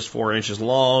inches, 4 inches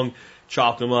long,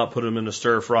 chop them up, put them in the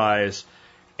stir fries.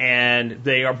 And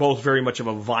they are both very much of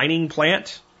a vining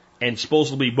plant, and supposed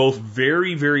to be both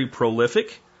very, very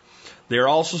prolific. They're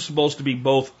also supposed to be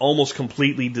both almost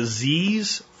completely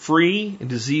disease-free and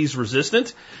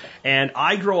disease-resistant. And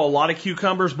I grow a lot of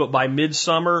cucumbers, but by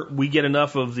midsummer, we get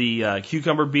enough of the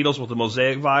cucumber beetles with the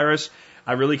mosaic virus.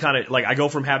 I really kind of, I go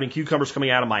from having cucumbers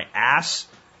coming out of my ass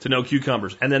to no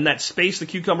cucumbers. And then that space the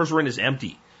cucumbers were in is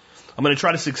empty. I'm going to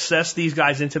try to success these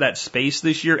guys into that space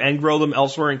this year and grow them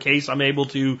elsewhere in case I'm able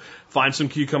to find some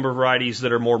cucumber varieties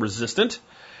that are more resistant.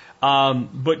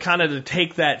 But kind of to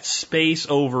take that space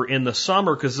over in the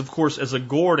summer, because of course, as a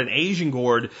gourd, an Asian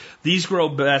gourd, these grow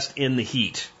best in the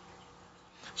heat.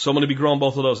 So I'm going to be growing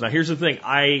both of those. Now, here's the thing.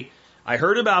 I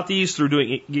heard about these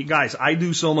through guys, I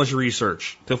do so much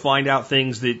research to find out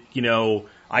things that,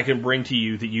 I can bring to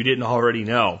you that you didn't already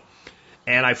know.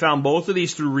 And I found both of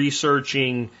these through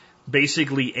researching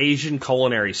basically Asian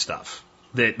culinary stuff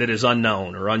that is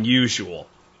unknown or unusual.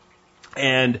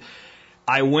 And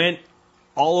I went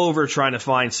all over trying to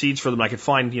find seeds for them. I could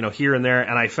find, here and there.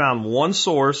 And I found one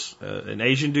source, an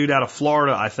Asian dude out of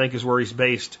Florida, I think is where he's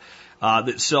based,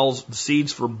 that sells the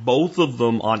seeds for both of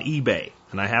them on eBay.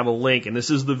 And I have a link, and this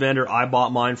is the vendor I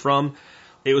bought mine from.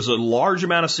 It was a large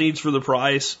amount of seeds for the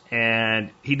price, and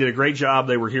he did a great job.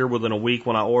 They were here within a week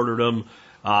when I ordered them.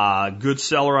 Good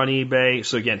seller on eBay.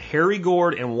 So again, hairy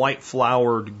gourd and white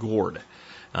flowered gourd.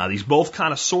 These both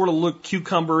kind of sort of look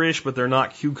cucumber-ish, but they're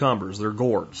not cucumbers. They're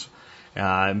gourds.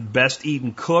 Best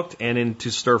eaten cooked and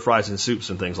into stir fries and soups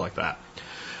and things like that.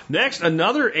 Next,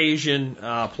 another Asian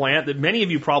plant that many of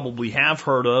you probably have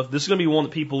heard of. This is going to be one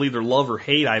that people either love or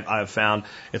hate, I've found.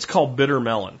 It's called bitter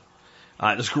melon.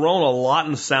 It's grown a lot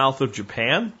in the south of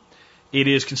Japan. It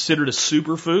is considered a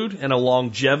superfood and a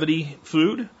longevity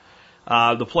food.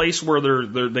 The place where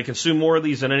they consume more of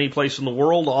these than any place in the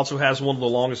world also has one of the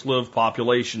longest lived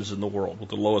populations in the world with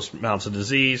the lowest amounts of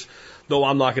disease, though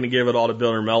I'm not going to give it all to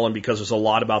bitter melon because there's a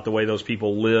lot about the way those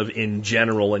people live in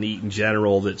general and eat in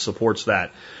general that supports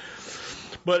that.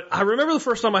 But I remember the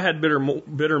first time I had bitter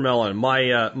melon.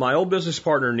 My old business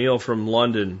partner, Neil from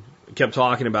London, kept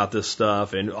talking about this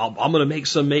stuff, and I'm going to make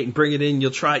some, mate, and bring it in.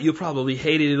 You'll try it. You'll probably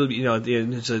hate it. It'll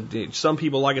be, some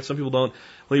people like it, some people don't.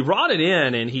 Well, he brought it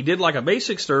in, and he did like a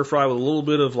basic stir fry with a little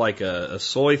bit of like a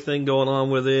soy thing going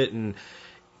on with it, and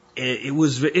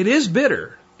it is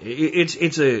bitter.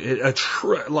 It's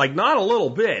like not a little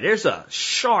bit. There's a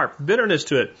sharp bitterness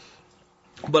to it,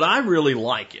 but I really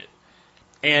like it.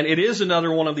 And it is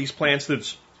another one of these plants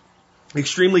that's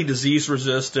extremely disease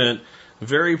resistant,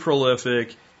 very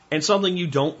prolific, and something you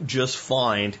don't just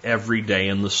find every day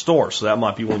in the store. So that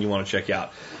might be one you want to check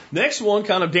out. Next one,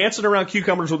 kind of dancing around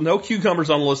cucumbers with no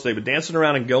cucumbers on the list today, but dancing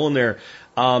around and going there,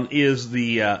 is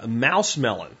the mouse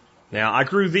melon. Now, I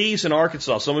grew these in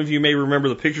Arkansas. Some of you may remember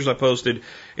the pictures I posted.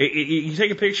 You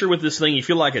take a picture with this thing, you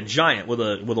feel like a giant with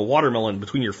a watermelon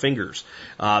between your fingers.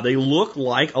 They look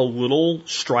like a little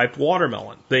striped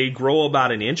watermelon. They grow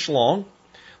about an inch long.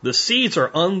 The seeds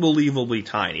are unbelievably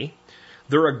tiny.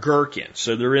 They're a gherkin,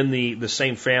 so they're in the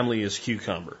same family as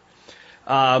cucumber.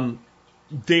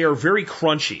 They are very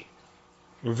crunchy.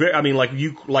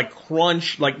 Like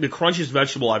crunch, like the crunchiest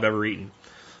vegetable I've ever eaten.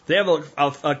 They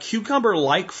have a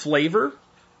cucumber-like flavor,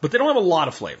 but they don't have a lot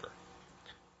of flavor.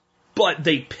 But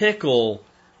they pickle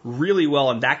really well,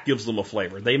 and that gives them a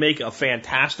flavor. They make a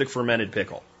fantastic fermented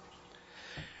pickle.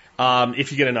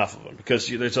 If you get enough of them, because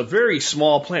there's a very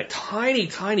small plant, tiny,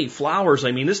 tiny flowers.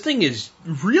 I mean, this thing is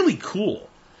really cool.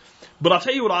 But I'll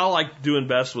tell you what I like doing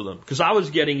best with them, because I was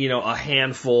getting, a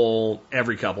handful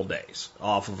every couple days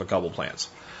off of a couple plants.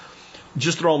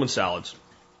 Just throw them in salads.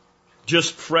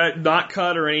 just not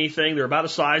cut or anything. They're about the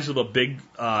size of a big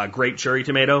grape cherry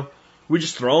tomato. We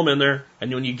just throw them in there,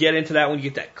 and when you get into that one, you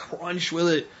get that crunch with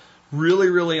it. Really,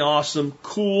 really awesome,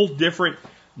 cool, different.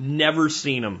 Never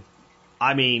seen them.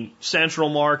 I mean, Central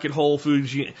Market, Whole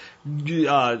Foods, what do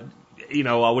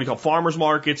you call farmers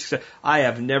markets? I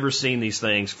have never seen these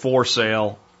things for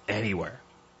sale anywhere,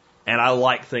 and I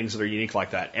like things that are unique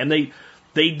like that. And they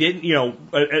didn't,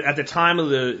 at the time of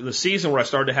the season where I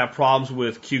started to have problems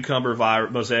with cucumber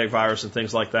virus, mosaic virus, and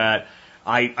things like that,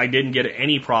 I didn't get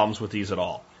any problems with these at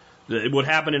all. What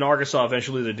happened in Arkansas,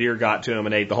 eventually the deer got to them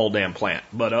and ate the whole damn plant.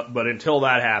 But until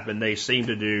that happened, they seem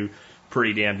to do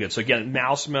pretty damn good. So again,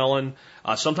 mouse melon.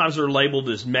 Sometimes they're labeled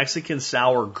as Mexican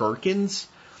sour gherkins,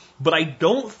 but I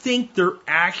don't think they're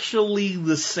actually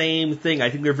the same thing. I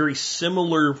think they're very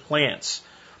similar plants.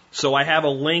 So I have a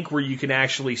link where you can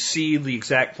actually see the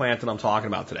exact plant that I'm talking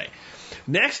about today.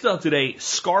 Next up today,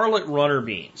 scarlet runner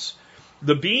beans.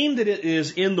 The bean that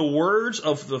is, in the words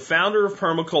of the founder of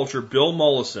permaculture, Bill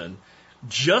Mollison,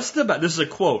 this is a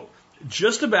quote,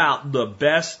 just about the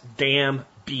best damn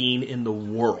bean in the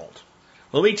world.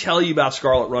 Let me tell you about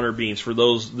scarlet runner beans for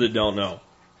those that don't know.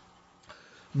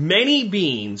 Many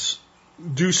beans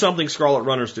do something scarlet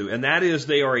runners do, and that is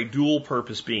they are a dual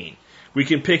purpose bean. We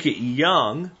can pick it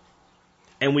young,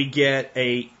 and we get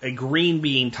a green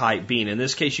bean type bean. In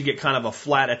this case, you get kind of a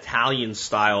flat Italian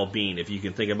style bean, if you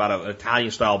can think about an Italian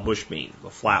style bush bean,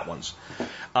 the flat ones.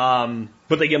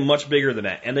 But they get much bigger than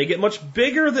that. And they get much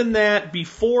bigger than that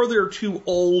before they're too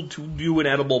old to do an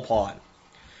edible pod.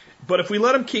 But if we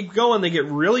let them keep going, they get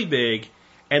really big,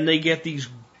 and they get these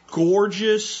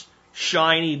gorgeous,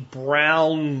 shiny,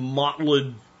 brown,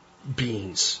 mottled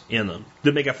beans in them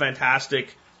that make a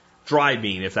fantastic dry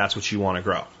bean if that's what you want to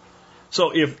grow.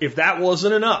 So if that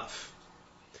wasn't enough,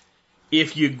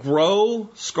 if you grow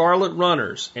scarlet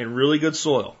runners in really good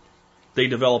soil, they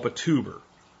develop a tuber.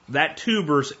 That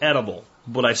tuber's edible,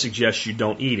 but I suggest you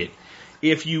don't eat it.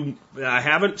 I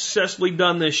haven't successfully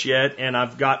done this yet, and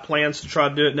I've got plans to try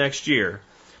to do it next year.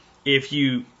 If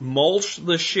you mulch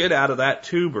the shit out of that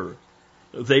tuber,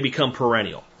 they become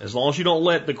perennial. As long as you don't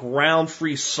let the ground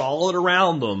freeze solid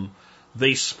around them,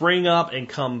 they spring up and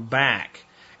come back.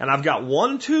 And I've got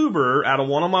one tuber out of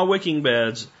one of my wicking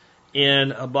beds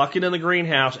in a bucket in the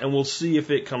greenhouse, and we'll see if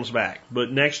it comes back.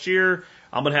 But next year,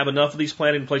 I'm going to have enough of these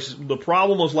planted in places. The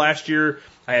problem was last year,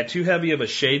 I had too heavy of a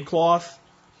shade cloth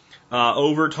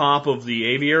over top of the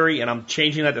aviary, and I'm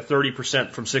changing that to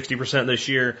 30% from 60% this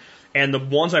year. And the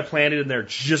ones I planted in there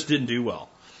just didn't do well.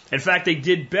 In fact, they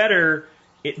did better.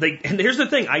 And here's the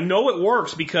thing. I know it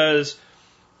works because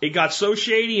it got so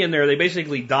shady in there, they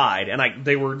basically died, and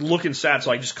they were looking sad, so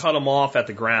I just cut them off at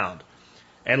the ground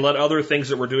and let other things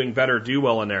that were doing better do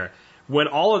well in there. When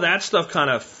all of that stuff kind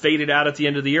of faded out at the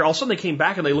end of the year, all of a sudden they came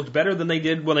back and they looked better than they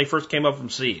did when they first came up from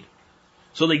seed.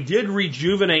 So they did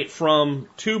rejuvenate from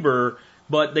tuber,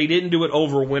 but they didn't do it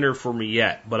over winter for me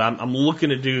yet. But I'm looking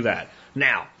to do that.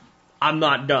 Now, I'm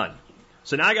not done.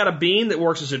 So now I got a bean that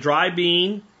works as a dry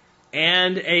bean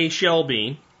and a shell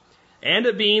bean, and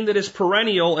a bean that is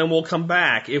perennial and will come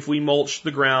back if we mulch the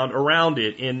ground around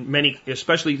it in many,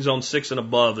 especially zone 6 and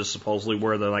above is supposedly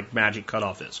where the magic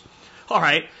cutoff is. All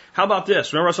right, how about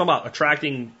this? Remember I was talking about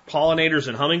attracting pollinators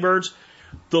and hummingbirds?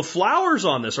 The flowers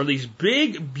on this are these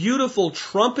big, beautiful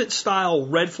trumpet-style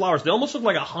red flowers. They almost look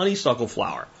like a honeysuckle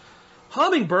flower.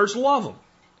 Hummingbirds love them.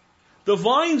 The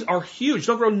vines are huge.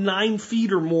 They'll grow 9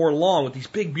 feet or more long with these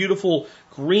big, beautiful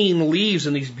green leaves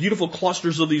and these beautiful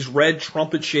clusters of these red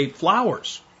trumpet-shaped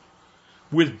flowers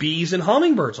with bees and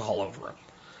hummingbirds all over them.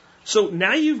 So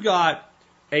now you've got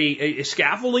a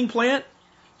scaffolding plant,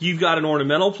 you've got an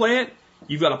ornamental plant,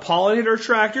 you've got a pollinator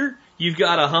attractor, you've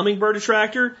got a hummingbird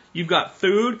attractor, you've got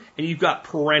food, and you've got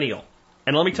perennial.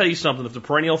 And let me tell you something, if the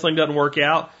perennial thing doesn't work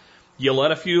out, you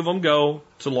let a few of them go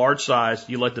to large size,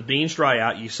 you let the beans dry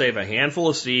out, you save a handful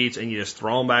of seeds, and you just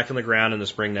throw them back in the ground in the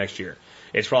spring next year.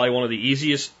 It's probably one of the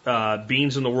easiest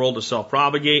beans in the world to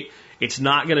self-propagate. It's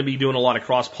not going to be doing a lot of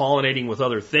cross-pollinating with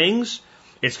other things.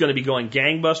 It's going to be going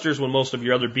gangbusters when most of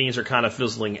your other beans are kind of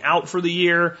fizzling out for the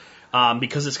year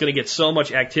because it's going to get so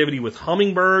much activity with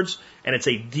hummingbirds, and it's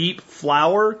a deep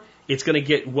flower. It's going to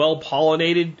get well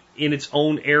pollinated in its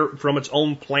own air from its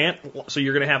own plant, so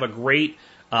you're going to have a great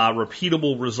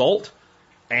repeatable result.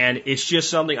 And it's just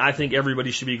something I think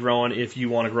everybody should be growing if you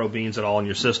want to grow beans at all in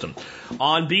your system.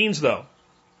 On beans, though,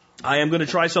 I am going to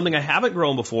try something I haven't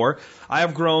grown before. I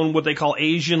have grown what they call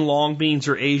Asian long beans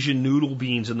or Asian noodle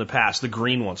beans in the past, the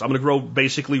green ones. I'm going to grow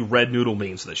basically red noodle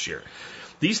beans this year.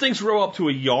 These things grow up to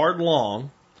a yard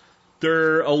long,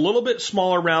 They're a little bit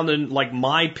smaller around than like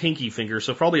my pinky finger,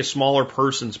 so probably a smaller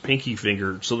person's pinky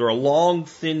finger. So they're a long,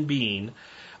 thin bean.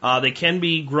 They can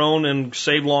be grown and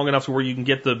saved long enough to where you can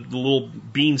get the little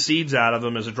bean seeds out of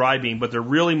them as a dry bean, but they're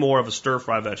really more of a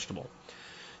stir-fry vegetable.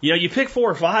 You know, you pick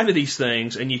 4 or 5 of these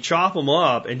things and you chop them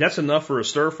up, and that's enough for a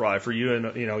stir-fry for you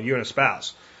and you and a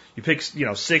spouse. You pick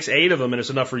 6, 8 of them, and it's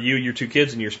enough for you, your 2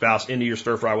 kids, and your spouse into your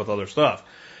stir-fry with other stuff.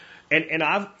 And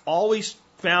I've always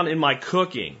found in my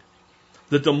cooking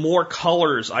that the more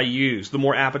colors I use, the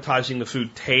more appetizing the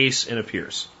food tastes and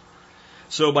appears.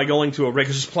 So by going to a red,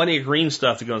 because there's plenty of green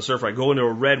stuff to go in stir fry, go into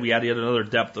a red, we add yet another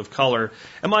depth of color.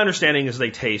 And my understanding is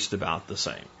they taste about the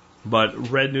same. But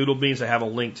red noodle beans, I have a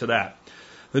link to that.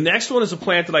 The next one is a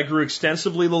plant that I grew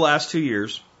extensively the last 2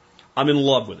 years. I'm in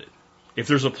love with it. If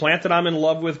there's a plant that I'm in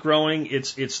love with growing,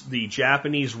 it's the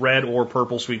Japanese red or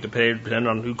purple sweet potato, depending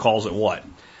on who calls it what.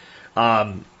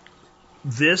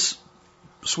 This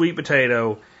sweet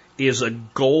potato is a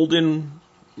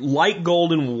light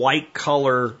golden white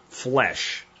color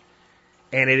flesh,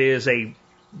 and it is a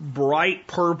bright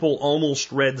purple,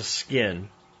 almost red skin.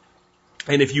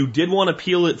 And if you did want to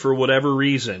peel it for whatever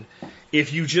reason,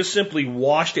 if you just simply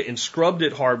washed it and scrubbed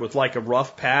it hard with like a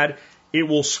rough pad, it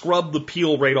will scrub the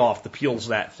peel right off. The peel's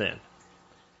that thin.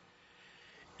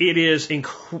 It is,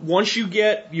 once you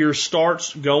get your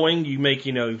starts going, you make,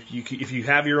 if you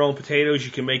have your own potatoes,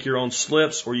 you can make your own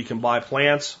slips, or you can buy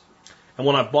plants. And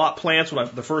when I bought plants,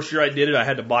 the first year I did it, I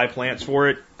had to buy plants for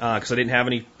it because I didn't have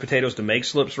any potatoes to make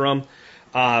slips from.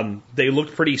 They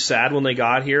looked pretty sad when they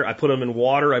got here. I put them in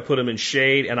water, I put them in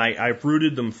shade, and I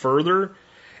rooted them further.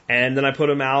 And then I put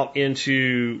them out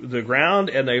into the ground,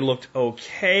 and they looked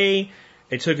okay.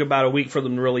 It took about a week for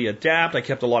them to really adapt. I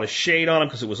kept a lot of shade on them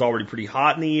because it was already pretty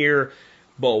hot in the year.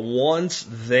 But once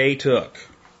they took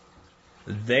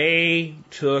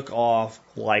off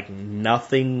like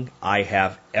nothing I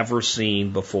have ever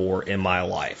seen before in my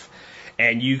life.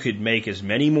 And you could make as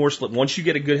many more slips. Once you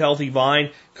get a good healthy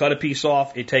vine, cut a piece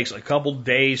off. It takes a couple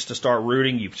days to start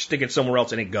rooting. You stick it somewhere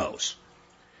else and it goes.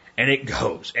 And it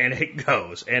goes, and it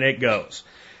goes, and it goes.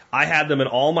 I had them in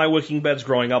all my wicking beds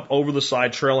growing up over the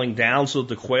side, trailing down so that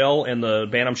the quail and the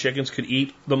bantam chickens could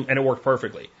eat them, and it worked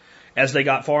perfectly. As they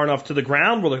got far enough to the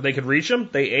ground where they could reach them,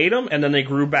 they ate them, and then they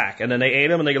grew back. And then they ate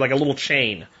them, and they got like a little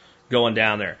chain going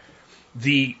down there.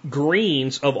 The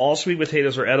greens of all sweet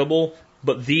potatoes are edible,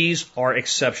 but these are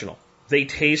exceptional. They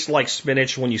taste like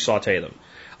spinach when you saute them.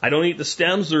 I don't eat the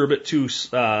stems. They're a bit too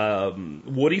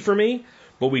woody for me.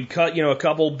 But we'd cut, a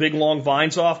couple big long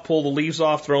vines off, pull the leaves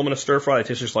off, throw them in a stir fry. It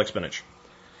tastes just like spinach.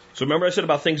 So remember I said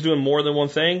about things doing more than one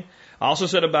thing? I also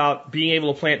said about being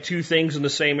able to plant 2 things in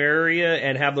the same area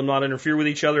and have them not interfere with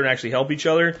each other and actually help each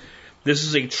other. This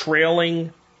is a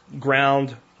trailing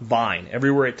ground vine.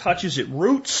 Everywhere it touches, it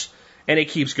roots and it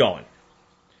keeps going.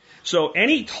 So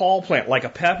any tall plant, like a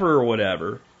pepper or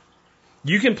whatever,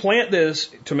 you can plant this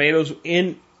tomatoes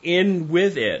in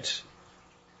with it.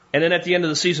 And then at the end of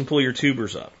the season, pull your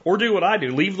tubers up. Or do what I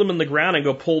do. Leave them in the ground and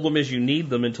go pull them as you need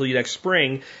them until next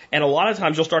spring. And a lot of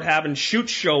times you'll start having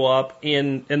shoots show up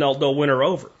and they'll winter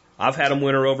over. I've had them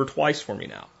winter over twice for me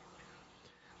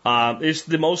now. It's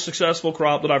the most successful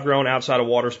crop that I've grown outside of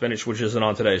water spinach, which isn't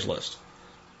on today's list.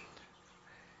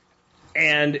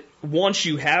 And once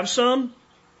you have some,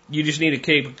 you just need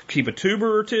to keep a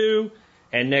tuber or 2.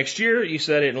 And next year, you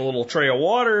set it in a little tray of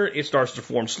water. It starts to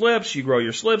form slips. You grow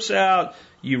your slips out.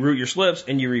 You root your slips,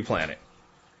 and you replant it.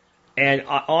 And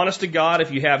honest to God,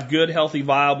 if you have good, healthy,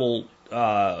 viable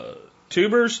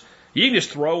tubers, you can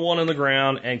just throw one in the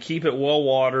ground and keep it well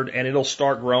watered, and it'll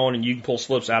start growing, and you can pull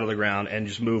slips out of the ground and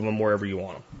just move them wherever you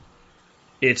want them.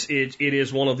 It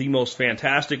is one of the most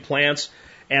fantastic plants,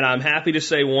 and I'm happy to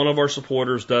say one of our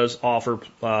supporters does offer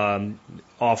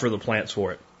the plants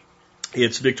for it.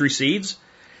 It's Victory Seeds,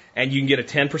 and you can get a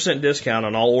 10% discount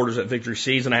on all orders at Victory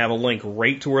Seeds, and I have a link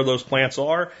right to where those plants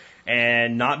are.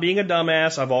 And not being a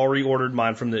dumbass, I've already ordered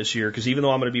mine from this year, because even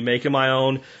though I'm going to be making my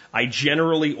own, I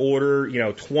generally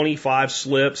order 25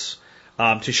 slips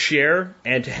to share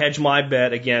and to hedge my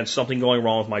bet against something going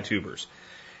wrong with my tubers.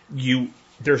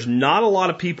 There's not a lot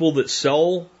of people that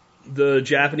sell the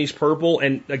Japanese purple,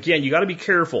 and again, you got to be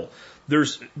careful.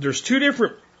 There's 2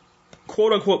 different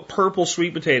quote-unquote purple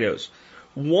sweet potatoes.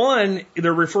 One,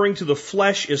 they're referring to the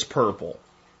flesh is purple.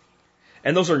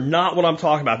 And those are not what I'm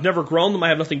talking about. I've never grown them. I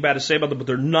have nothing bad to say about them, but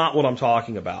they're not what I'm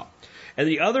talking about. And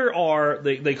the other are,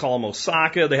 they call them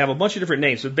Osaka. They have a bunch of different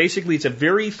names. So basically, it's a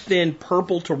very thin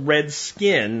purple to red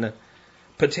skin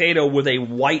potato with a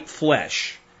white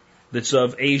flesh that's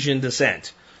of Asian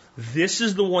descent. This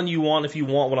is the one you want if you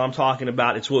want what I'm talking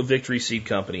about. It's what Victory Seed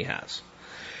Company has.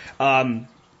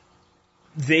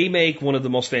 They make one of the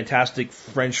most fantastic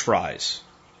French fries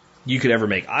you could ever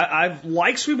make. I've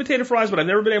liked sweet potato fries, but I've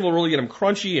never been able to really get them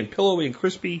crunchy and pillowy and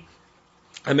crispy.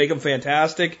 I make them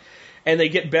fantastic, and they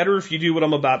get better if you do what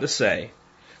I'm about to say.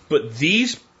 But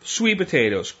these sweet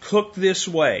potatoes, cooked this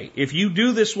way, if you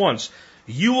do this once,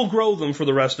 you will grow them for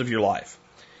the rest of your life.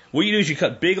 What you do is you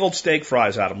cut big old steak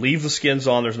fries out of them, leave the skins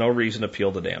on, there's no reason to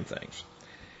peel the damn things.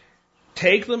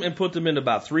 Take them and put them in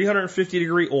about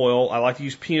 350-degree oil. I like to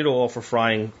use peanut oil for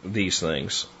frying these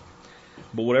things,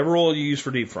 but whatever oil you use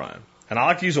for deep frying. And I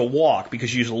like to use a wok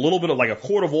because you use a little bit of, like a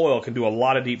quart of oil can do a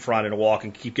lot of deep frying in a wok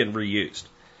and keep getting reused.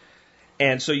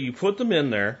 And so you put them in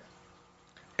there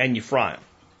and you fry them.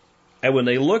 And when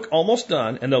they look almost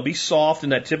done, and they'll be soft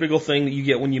and that typical thing that you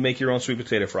get when you make your own sweet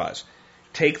potato fries,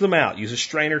 take them out. Use a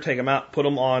strainer, take them out, put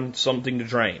them on something to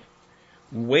drain.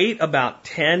 Wait about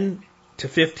 10 to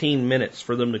 15 minutes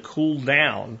for them to cool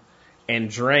down and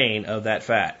drain of that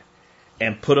fat,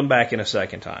 and put them back in a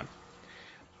second time.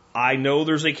 I know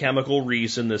there's a chemical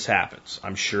reason this happens.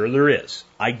 I'm sure there is.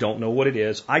 I don't know what it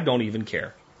is. I don't even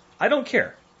care. I don't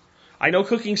care. I know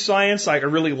cooking science. I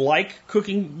really like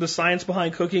cooking, the science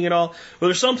behind cooking and all. But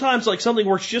there's sometimes like something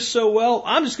works just so well,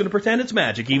 I'm just going to pretend it's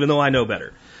magic, even though I know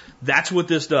better. That's what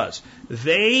this does.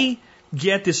 They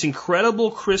get this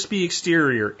incredible crispy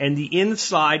exterior, and the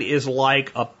inside is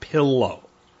like a pillow,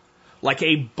 like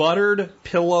a buttered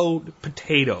pillowed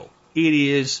potato. It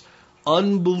is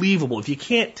unbelievable. If you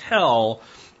can't tell,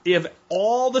 if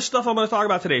all the stuff I'm going to talk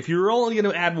about today, if you're only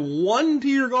going to add one to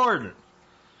your garden,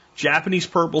 Japanese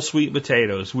purple sweet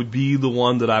potatoes would be the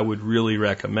one that I would really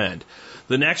recommend.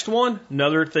 The next one,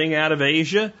 another thing out of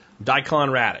Asia, daikon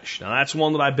radish. Now that's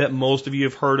one that I bet most of you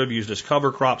have heard of, used as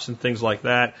cover crops and things like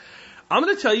that. I'm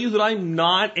going to tell you that I'm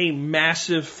not a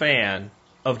massive fan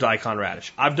of daikon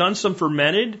radish. I've done some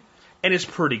fermented, and it's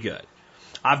pretty good.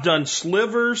 I've done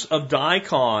slivers of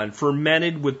daikon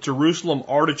fermented with Jerusalem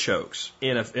artichokes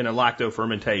in a lacto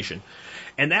fermentation.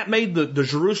 And that made the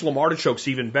Jerusalem artichokes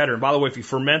even better. And by the way, if you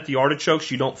ferment the artichokes,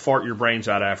 you don't fart your brains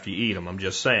out after you eat them. I'm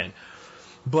just saying.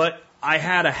 But I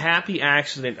had a happy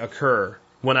accident occur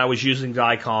when I was using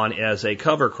daikon as a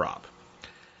cover crop.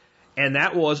 And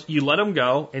that was, you let them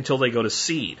go until they go to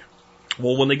seed.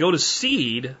 Well, when they go to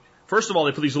seed, first of all,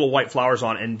 they put these little white flowers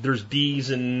on, and there's bees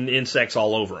and insects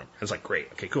all over them. It's like, great,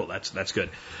 okay, cool, that's good.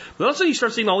 But also you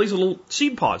start seeing all these little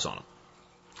seed pods on them.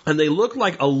 And they look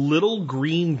like a little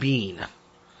green bean.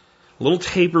 A little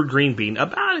tapered green bean,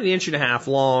 about 1.5 inches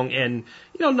long, and,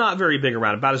 not very big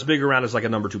around, about as big around as like a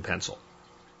number 2 pencil.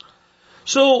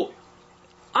 So,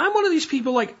 I'm one of these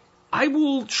people, like, I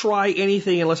will try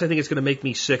anything unless I think it's going to make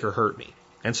me sick or hurt me.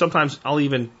 And sometimes I'll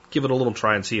even give it a little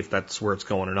try and see if that's where it's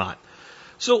going or not.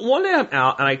 So one day I'm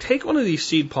out and I take one of these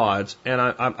seed pods and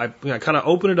I kind of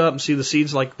open it up and see the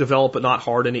seeds like develop but not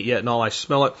harden it yet and all. I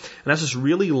smell it and that's this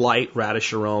really light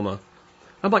radish aroma.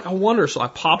 I'm like, I wonder. So I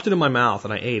popped it in my mouth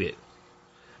and I ate it.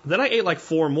 Then I ate like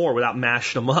 4 more without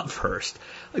mashing them up first.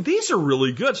 Like, these are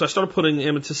really good. So I started putting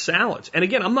them into salads. And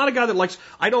again, I'm not a guy that likes,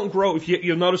 I don't grow, if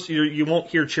you'll notice, you won't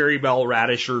hear cherry bell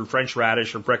radish or French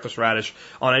radish or breakfast radish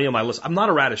on any of my lists. I'm not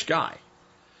a radish guy.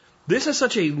 This is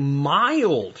such a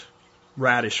mild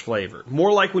radish flavor.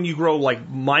 More like when you grow like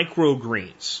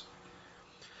microgreens.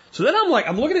 So then I'm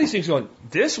looking at these things going,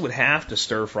 this would have to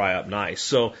stir fry up nice.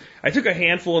 So I took a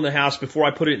handful in the house before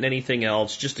I put it in anything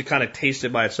else, just to kind of taste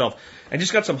it by itself. And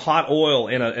just got some hot oil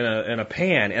in a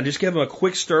pan and just give them a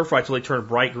quick stir fry till they turn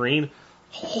bright green.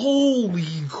 Holy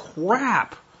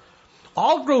crap!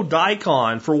 I'll grow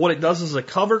daikon for what it does as a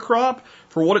cover crop,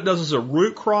 for what it does as a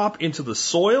root crop into the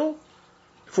soil,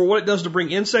 for what it does to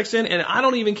bring insects in, and I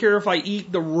don't even care if I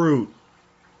eat the root.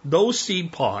 Those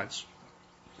seed pods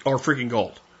are freaking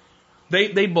gold.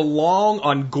 They belong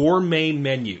on gourmet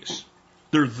menus.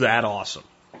 They're that awesome.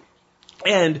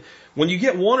 And when you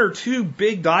get 1 or 2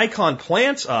 big daikon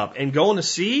plants up and go into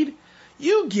seed,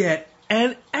 you get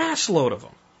an assload of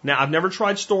them. Now, I've never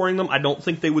tried storing them. I don't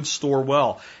think they would store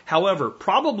well. However,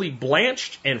 probably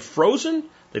blanched and frozen,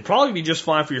 they'd probably be just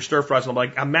fine for your stir fries. And I'm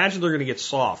like, imagine they're going to get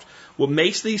soft. What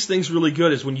makes these things really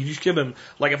good is when you just give them,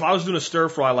 like if I was doing a stir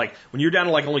fry, like when you're down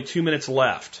to like only 2 minutes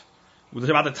left,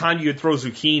 about the time you would throw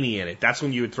zucchini in it, that's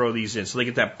when you would throw these in. So they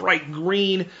get that bright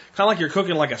green, kind of like you're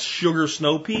cooking like a sugar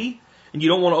snow pea, and you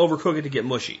don't want to overcook it to get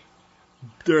mushy.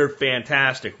 They're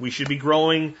fantastic. We should be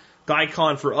growing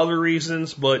daikon for other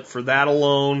reasons, but for that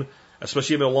alone,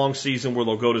 especially in a long season where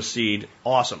they'll go to seed,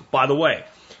 awesome. By the way,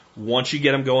 once you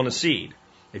get them going to seed,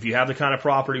 if you have the kind of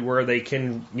property where they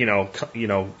can,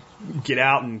 get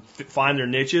out and find their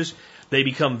niches, they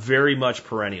become very much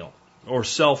perennial. Or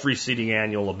self-reseeding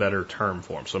annual, a better term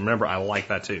for them. So remember, I like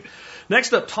that too.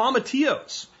 Next up,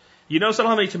 tomatillos. You notice I don't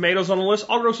have any tomatoes on the list.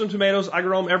 I'll grow some tomatoes. I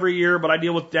grow them every year, but I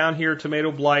deal with down here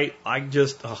tomato blight.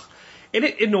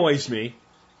 It annoys me.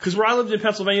 Because where I lived in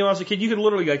Pennsylvania when I was a kid, you could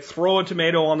literally like throw a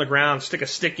tomato on the ground, stick a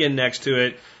stick in next to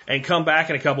it, and come back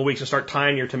in a couple of weeks and start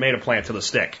tying your tomato plant to the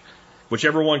stick.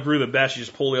 Whichever one grew the best, you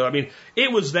just pull the other. I mean,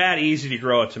 it was that easy to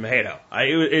grow a tomato.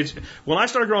 When I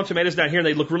started growing tomatoes down here,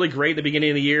 they look really great at the beginning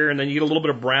of the year, and then you get a little bit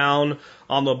of brown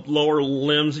on the lower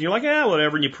limbs, and you're like,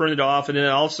 whatever, and you prune it off, and then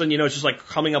all of a sudden, it's just like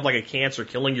coming up like a cancer,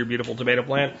 killing your beautiful tomato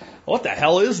plant. What the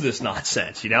hell is this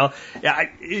nonsense, Yeah,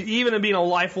 even being a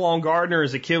lifelong gardener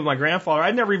as a kid with my grandfather,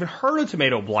 I'd never even heard of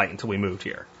tomato blight until we moved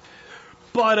here.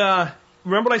 But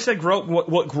remember what I said,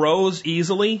 what grows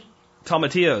easily?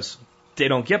 Tomatillos. They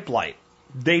don't get blight.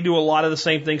 They do a lot of the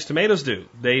same things tomatoes do.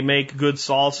 They make good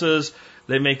salsas.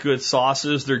 They make good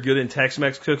sauces. They're good in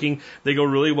Tex-Mex cooking. They go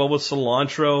really well with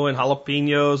cilantro and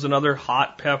jalapenos and other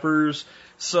hot peppers.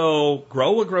 So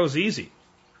grow what grows easy.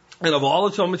 And of all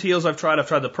the tomatillos I've tried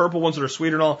the purple ones that are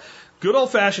sweeter and all. Good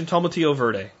old-fashioned tomatillo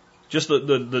verde. Just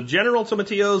the general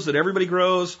tomatillos that everybody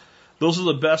grows. Those are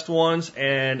the best ones.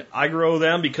 And I grow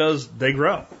them because they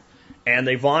grow. And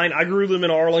they vine. I grew them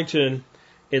in Arlington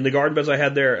in the garden beds I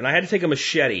had there, and I had to take a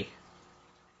machete,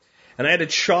 and I had to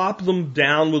chop them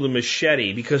down with a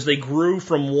machete because they grew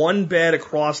from one bed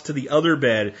across to the other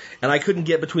bed, and I couldn't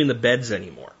get between the beds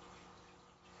anymore.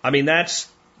 I mean, that's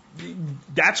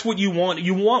what you want.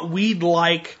 You want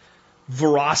weed-like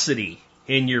veracity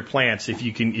in your plants if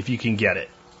you can get it.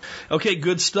 Okay,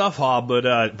 good stuff, Hob,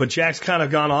 but Jack's kind of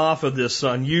gone off of this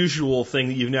unusual thing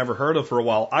that you've never heard of for a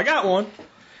while. I got one.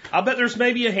 I'll bet there's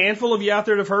maybe a handful of you out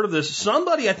there that have heard of this.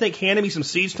 Somebody, I think, handed me some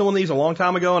seeds to one of these a long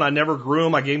time ago, and I never grew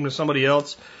them. I gave them to somebody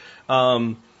else.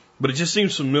 But it just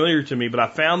seems familiar to me. But I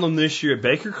found them this year at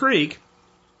Baker Creek,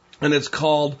 and it's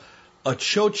called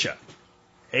Achocha.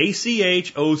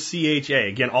 Achocha.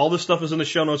 Again, all this stuff is in the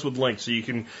show notes with links, so you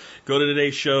can go to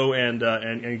today's show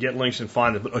and get links and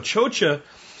find it. But Achocha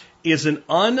is an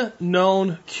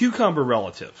unknown cucumber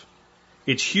relative.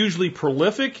 It's hugely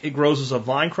prolific. It grows as a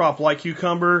vine crop like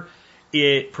cucumber.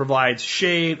 It provides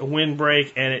shade, a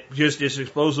windbreak, and it just is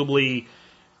supposedly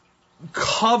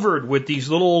covered with these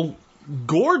little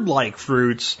gourd-like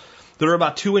fruits that are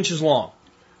about 2 inches long.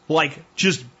 Like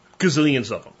just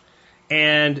gazillions of them.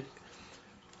 And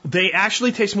they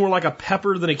actually taste more like a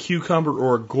pepper than a cucumber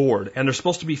or a gourd. And they're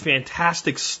supposed to be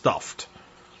fantastic stuffed.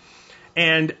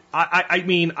 And I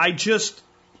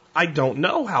don't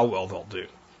know how well they'll do.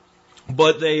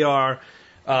 But they are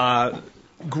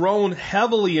grown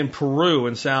heavily in Peru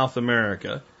and South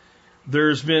America.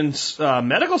 There's been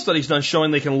medical studies done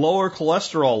showing they can lower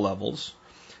cholesterol levels,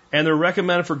 and they're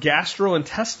recommended for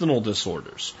gastrointestinal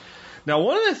disorders. Now,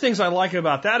 one of the things I like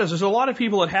about that is there's a lot of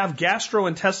people that have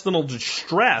gastrointestinal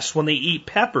distress when they eat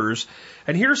peppers,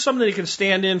 and here's something that can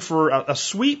stand in for a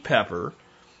sweet pepper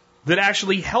that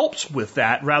actually helps with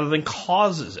that rather than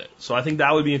causes it. So I think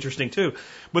that would be interesting too.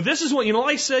 But this is what,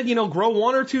 I said, grow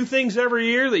one or two things every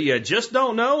year that you just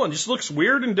don't know and just looks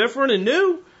weird and different and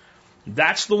new.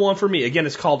 That's the one for me. Again,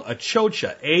 it's called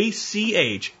Achocha,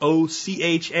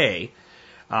 Achocha.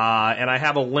 And I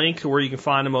have a link where you can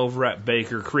find them over at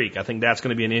Baker Creek. I think that's going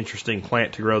to be an interesting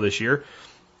plant to grow this year.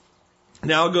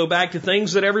 Now I'll go back to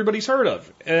things that everybody's heard of.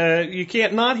 You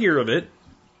can't not hear of it.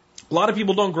 A lot of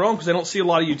people don't grow them because they don't see a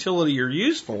lot of utility or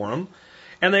use for them.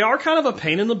 And they are kind of a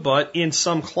pain in the butt in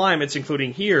some climates,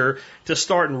 including here, to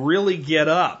start and really get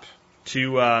up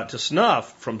to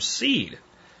snuff from seed.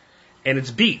 And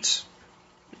it's beets.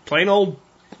 Plain old,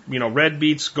 red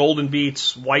beets, golden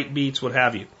beets, white beets, what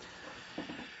have you.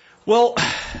 Well,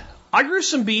 I grew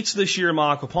some beets this year in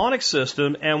my aquaponics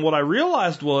system, and what I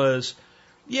realized was,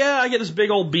 I get this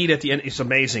big old beet at the end. It's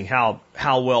amazing how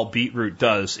well beetroot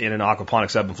does in an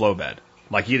aquaponics ebb and flow bed.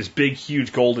 Like you get this big,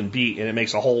 huge golden beet, and it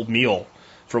makes a whole meal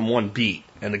from one beet.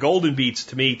 And the golden beets,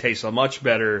 to me, taste so much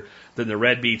better than the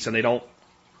red beets, and they don't,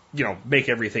 make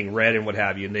everything red and what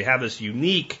have you. And they have this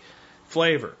unique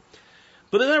flavor.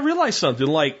 But then I realized something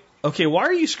like, okay, why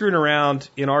are you screwing around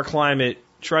in our climate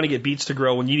trying to get beets to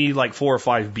grow when you need like 4 or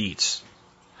 5 beets?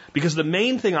 Because the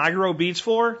main thing I grow beets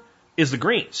for is the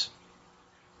greens.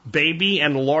 Baby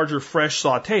and the larger fresh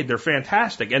sauteed. They're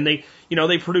fantastic. And they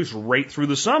produce right through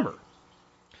the summer.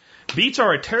 Beets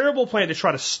are a terrible plant to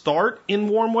try to start in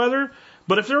warm weather,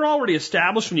 but if they're already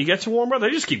established when you get to warm weather,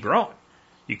 they just keep growing.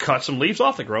 You cut some leaves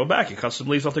off, they grow back. You cut some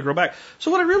leaves off, they grow back.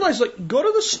 So what I realized, go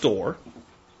to the store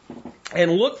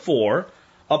and look for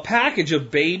a package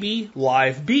of baby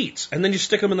live beets, and then you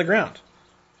stick them in the ground.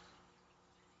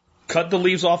 Cut the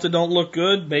leaves off that don't look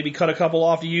good, maybe cut a couple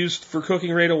off to use for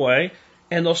cooking right away,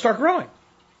 and they'll start growing.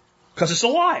 Because it's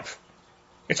alive.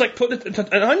 It's like putting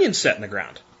an onion set in the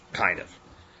ground. kind of.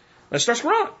 And it starts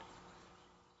growing.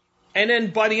 And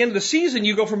then by the end of the season,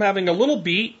 you go from having a little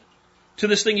beet to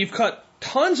this thing you've cut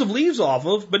tons of leaves off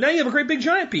of, but now you have a great big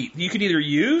giant beet you could either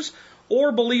use,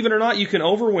 or believe it or not, you can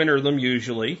overwinter them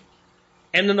usually,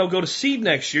 and then they'll go to seed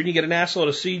next year, and you get an ass load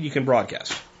of seed you can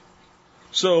broadcast.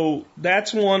 So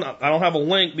that's one. I don't have a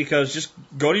link because just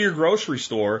go to your grocery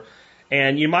store,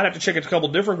 and you might have to check out a couple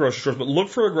different grocery stores, but look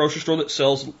for a grocery store that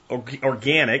sells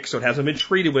organic, so it hasn't been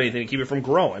treated with anything to keep it from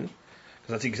growing, because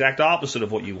that's the exact opposite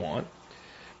of what you want.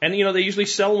 And, you know, they usually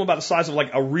sell them about the size of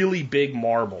like a really big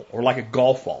marble or like a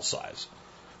golf ball size.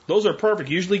 Those are perfect.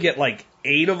 You usually get like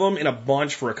 8 of them in a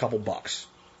bunch for a couple bucks.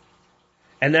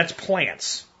 And that's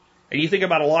plants. And you think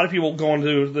about a lot of people going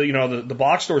to the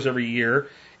box stores every year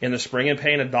in the spring and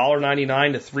paying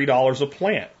 $1.99 to $3 a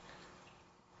plant.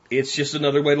 It's just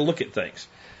another way to look at things.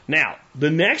 Now, the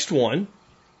next one,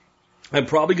 I'm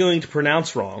probably going to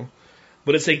pronounce wrong,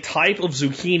 but it's a type of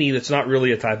zucchini that's not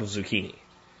really a type of zucchini.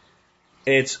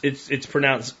 It's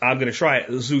pronounced, I'm going to try it,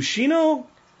 Zucchino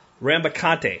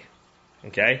rambicante,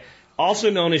 okay? Also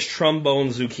known as trombone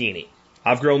zucchini.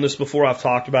 I've grown this before, I've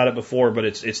talked about it before, but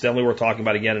it's definitely worth talking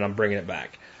about again, and I'm bringing it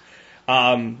back.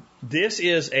 This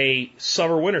is a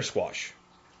summer-winter squash.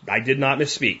 I did not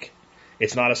misspeak.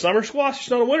 It's not a summer squash,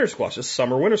 it's not a winter squash, it's a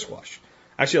summer-winter squash.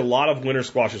 Actually, a lot of winter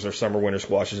squashes are summer-winter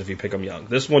squashes if you pick them young.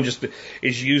 This one just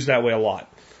is used that way a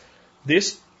lot.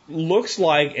 This looks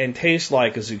like and tastes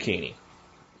like a zucchini.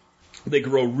 They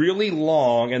grow really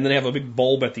long and then they have a big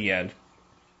bulb at the end.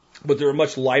 But they're a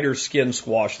much lighter skinned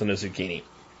squash than a zucchini.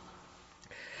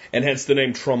 And hence the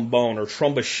name trombone or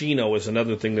tromboncino is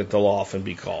another thing that they'll often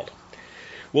be called.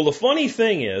 Well, the funny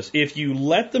thing is, if you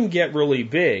let them get really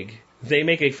big, they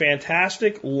make a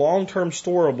fantastic long-term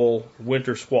storable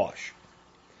winter squash.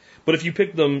 But if you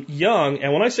pick them young,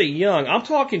 and when I say young, I'm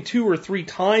talking 2 or 3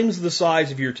 times the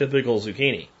size of your typical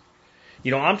zucchini. You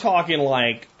know, I'm talking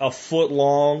like a foot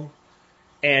long,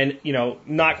 and, you know,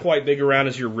 not quite big around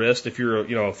as your wrist if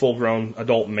you're, a full-grown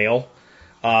adult male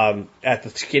at the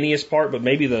skinniest part, but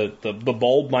maybe the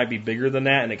bulb might be bigger than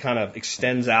that, and it kind of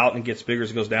extends out and gets bigger as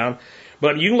it goes down.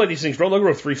 But you can let these things grow. They'll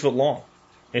grow 3 foot long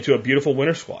into a beautiful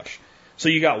winter squash. So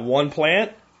you got 1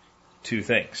 plant, 2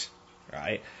 things,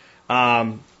 right?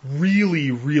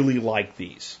 Really, really like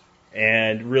these,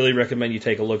 and really recommend you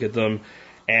take a look at them.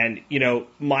 And,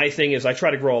 my thing is I try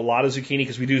to grow a lot of zucchini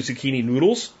because we do zucchini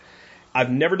noodles. I've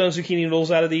never done zucchini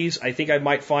noodles out of these. I think I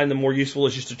might find them more useful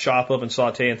as just to chop up and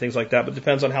saute and things like that, but it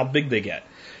depends on how big they get.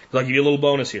 I'll give you a little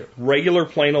bonus here. Regular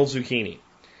plain old zucchini.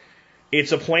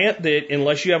 It's a plant that,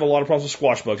 unless you have a lot of problems with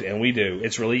squash bugs, and we do,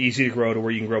 it's really easy to grow to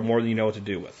where you can grow more than you know what to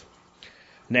do with.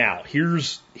 Now,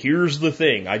 here's the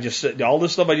thing. I just said, all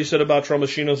this stuff I just said about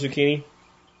tromboncino zucchini.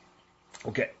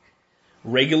 Okay.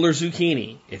 Regular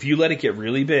zucchini, if you let it get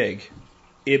really big,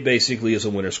 it basically is a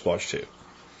winter squash too.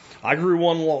 I grew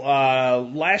one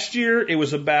last year. It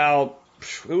was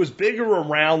bigger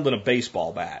around than a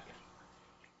baseball bat.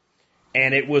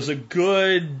 And it was a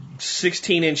good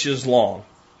 16 inches long.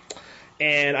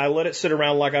 And I let it sit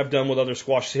around like I've done with other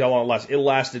squash to see how long it lasts. It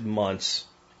lasted months.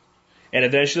 And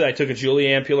eventually I took a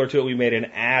julienne peeler to it. We made an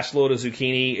ass load of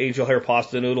zucchini, angel hair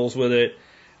pasta noodles with it.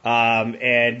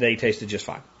 And they tasted just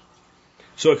fine.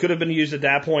 So it could have been used at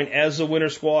that point as a winter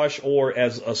squash or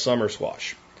as a summer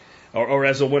squash. Or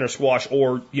as a winter squash,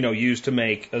 or, used to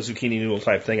make a zucchini noodle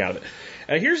type thing out of it.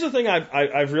 And here's the thing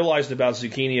I've realized about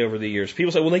zucchini over the years.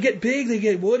 People say, when they get big, they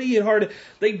get woody and hard.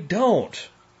 They don't.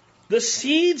 The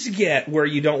seeds get where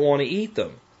you don't want to eat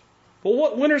them. Well,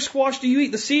 what winter squash do you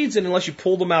eat the seeds in unless you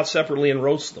pull them out separately and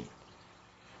roast them?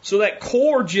 So that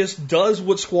core just does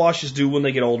what squashes do when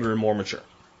they get older and more mature.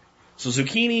 So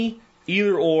zucchini,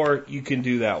 either or, you can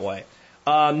do that way.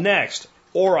 Next,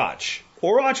 orach.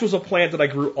 Orach was a plant that I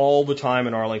grew all the time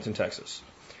in Arlington, Texas.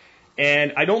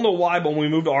 And I don't know why, but when we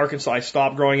moved to Arkansas, I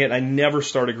stopped growing it. I never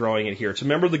started growing it here. It's a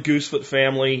member of the goosefoot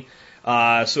family.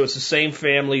 So it's the same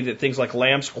family that things like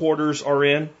lamb's quarters are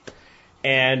in.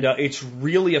 And it's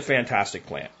really a fantastic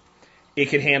plant. It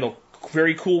can handle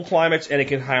very cool climates, and it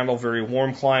can handle very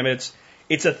warm climates.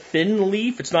 It's a thin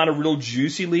leaf. It's not a real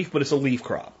juicy leaf, but it's a leaf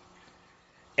crop.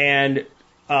 And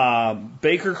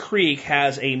Baker Creek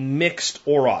has a mixed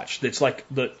orach that's like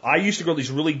I used to grow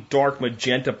these really dark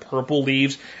magenta purple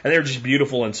leaves, and they're just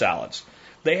beautiful in salads.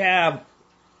 They have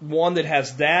one that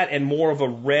has that and more of a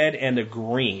red and a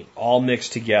green all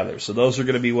mixed together. So those are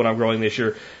going to be what I'm growing this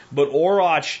year. But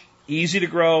orach, easy to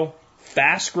grow,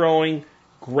 fast growing,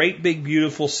 great big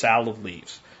beautiful salad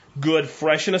leaves. Good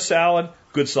fresh in a salad,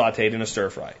 good sauteed in a stir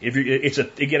fry. It's a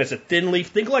thin leaf.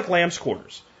 Think like lamb's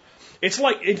quarters. It's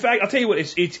like, in fact, I'll tell you what,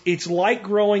 it's like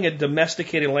growing a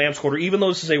domesticated lamb's quarter, even though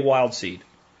this is a wild seed.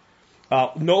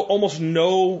 Almost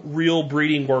no real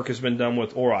breeding work has been done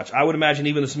with Oroch. I would imagine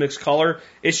even this mixed color,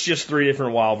 it's just 3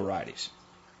 different wild varieties.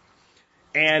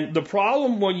 And the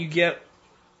problem when you get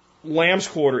lamb's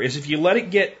quarter is if you let it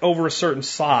get over a certain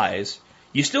size,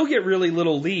 you still get really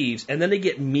little leaves, and then they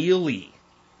get mealy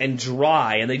and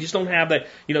dry, and they just don't have that.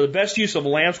 The best use of a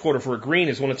lamb's quarter for a green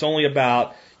is when it's only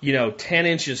about 10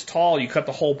 inches tall. You cut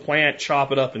the whole plant,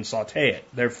 chop it up, and saute it.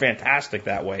 They're fantastic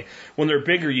that way. When they're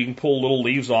bigger, you can pull little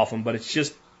leaves off them, but it's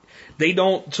just,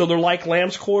 so they're like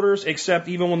lamb's quarters, except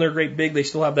even when they're great big, they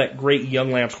still have that great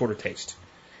young lamb's quarter taste.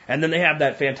 And then they have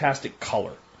that fantastic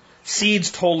color. Seeds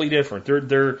totally different.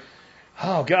 They're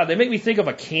oh God, they make me think of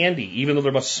a candy, even though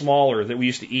they're much smaller, that we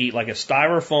used to eat, like a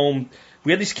styrofoam.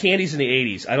 We had these candies in the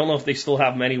 80s. I don't know if they still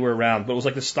have them anywhere around, but it was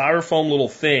like the styrofoam little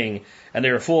thing, and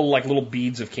they were full of like little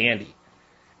beads of candy.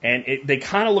 And they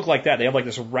kind of look like that. They have like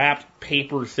this wrapped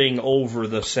paper thing over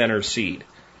the center seed.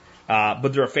 But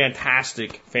they're a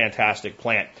fantastic, fantastic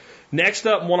plant. Next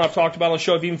up, one I've talked about on the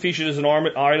show, I've even featured as an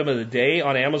item of the day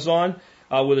on Amazon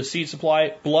with a seed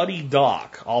supply, Bloody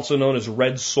Dock, also known as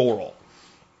red sorrel.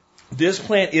 This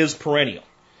plant is perennial.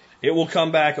 It will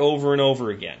come back over and over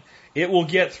again. It will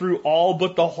get through all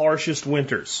but the harshest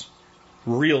winters.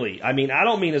 Really. I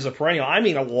don't mean as a perennial. I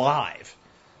mean alive.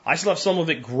 I still have some of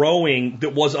it growing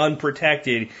that was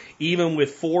unprotected, even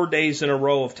with 4 days in a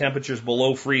row of temperatures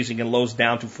below freezing and lows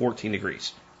down to 14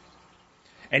 degrees.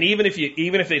 And even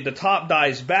if the top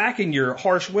dies back in your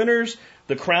harsh winters,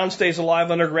 the crown stays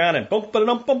alive underground, and bum,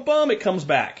 ba-dum, bum, bum, it comes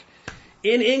back.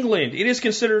 In England, it is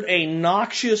considered a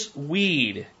noxious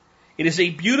weed. It is a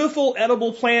beautiful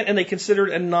edible plant, and they consider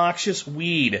it a noxious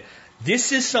weed.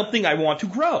 This is something I want to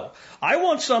grow. I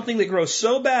want something that grows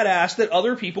so badass that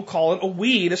other people call it a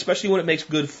weed, especially when it makes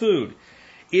good food.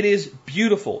 It is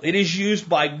beautiful. It is used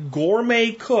by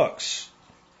gourmet cooks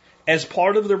as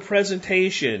part of their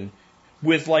presentation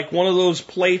with like one of those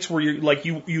plates where you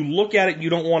look at it, you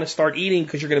don't want to start eating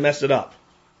because you're going to mess it up.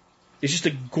 It's just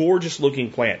a gorgeous looking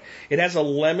plant. It has a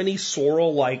lemony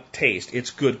sorrel-like taste.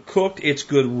 It's good cooked, it's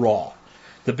good raw.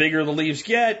 The bigger the leaves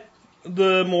get,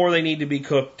 the more they need to be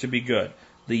cooked to be good.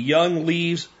 The young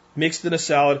leaves mixed in a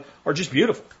salad are just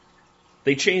beautiful.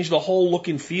 They change the whole look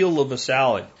and feel of a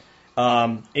salad.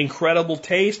 Incredible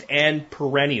taste and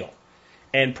perennial.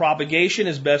 And propagation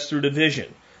is best through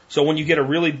division. So when you get a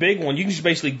really big one, you can just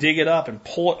basically dig it up and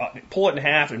pull it in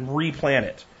half and replant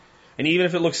it. And even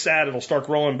if it looks sad, it'll start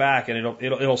growing back and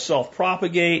it'll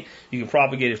self-propagate. You can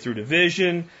propagate it through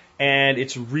division, and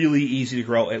it's really easy to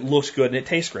grow. It looks good and it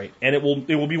tastes great. And it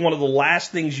will be one of the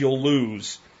last things you'll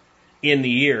lose in the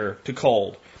year to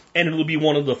cold. And it will be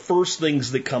one of the first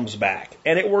things that comes back.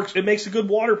 And it works. It makes a good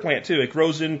water plant too. It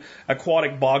grows in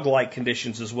aquatic bog-like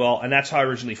conditions as well. And that's how I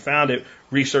originally found it,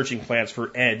 researching plants for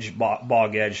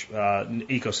bog edge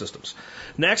ecosystems.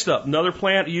 Next up, another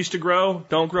plant used to grow,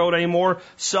 don't grow it anymore.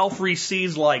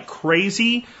 Self-reseeds like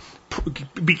crazy.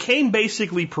 Became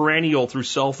basically perennial through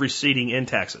self-reseeding in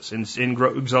Texas, in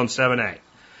Zone 7A.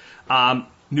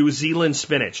 New Zealand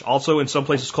spinach, also in some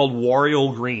places called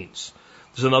Wariel greens.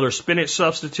 There's another spinach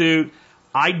substitute.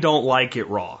 I don't like it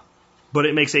raw, but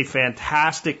it makes a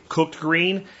fantastic cooked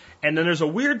green. And then there's a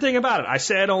weird thing about it. I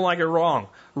say I don't like it raw,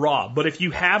 but if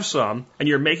you have some and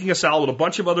you're making a salad with a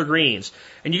bunch of other greens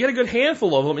and you get a good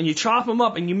handful of them and you chop them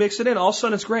up and you mix it in, all of a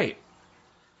sudden it's great.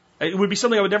 It would be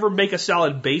something I would never make a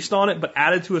salad based on it, but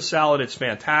added to a salad, it's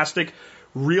fantastic.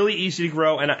 Really easy to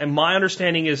grow. And my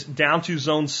understanding is down to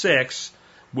zone 6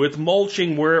 with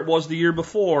mulching where it was the year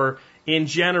before. In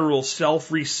general,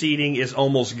 self-reseeding is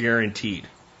almost guaranteed.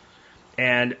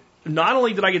 And not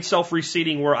only did I get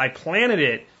self-reseeding where I planted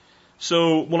it,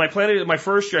 so when I planted it my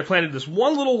first year, I planted this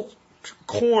one little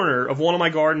corner of one of my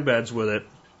garden beds with it.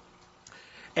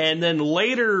 And then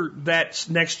later that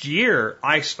next year,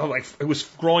 it was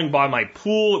growing by my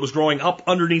pool, it was growing up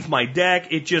underneath my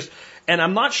deck, and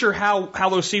I'm not sure how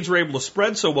those seeds were able to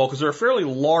spread so well because they're a fairly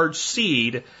large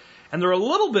seed. And they're a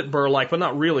little bit burr-like, but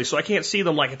not really. So I can't see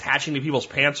them like attaching to people's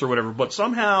pants or whatever. But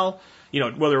somehow,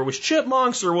 whether it was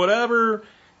chipmunks or whatever,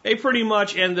 they pretty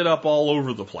much ended up all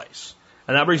over the place.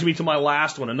 And that brings me to my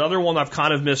last one. Another one I've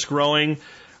kind of missed growing.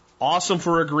 Awesome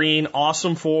for a green,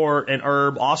 awesome for an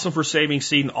herb, awesome for saving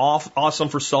seed, and awesome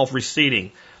for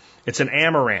self-reseeding. It's an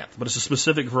amaranth, but it's a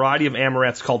specific variety of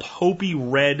amaranth. It's called Hopi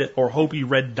Red or Hopi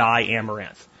Red Dye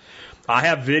Amaranth. I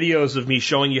have videos of me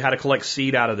showing you how to collect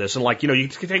seed out of this. And you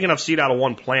can take enough seed out of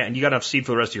one plant and you got enough seed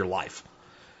for the rest of your life.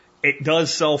 It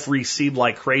does self-reseed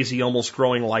like crazy, almost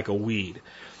growing like a weed.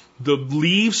 The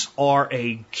leaves are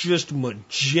a just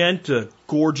magenta,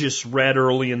 gorgeous red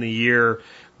early in the year,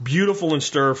 Beautiful in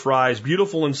stir fries,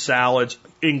 beautiful in salads,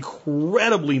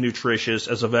 incredibly nutritious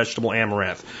as a vegetable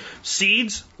amaranth.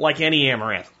 Seeds, like any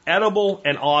amaranth, edible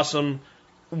and awesome.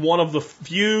 One of the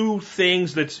few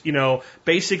things that's,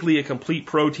 basically a complete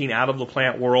protein out of the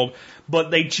plant world, but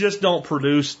they just don't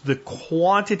produce the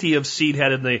quantity of seed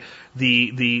head and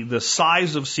the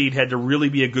size of seed head to really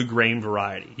be a good grain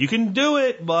variety. You can do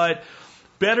it, but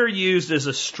better used as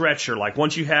a stretcher. Like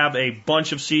once you have a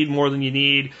bunch of seed more than you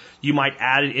need, you might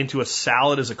add it into a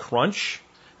salad as a crunch.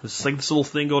 It's like this little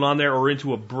thing going on there, or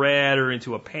into a bread or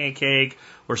into a pancake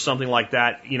or something like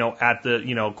that, at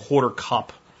the, quarter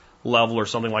cup level or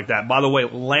something like that. By the way,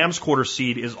 lamb's quarter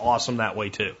seed is awesome that way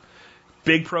too.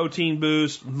 Big protein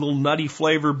boost, little nutty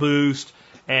flavor boost,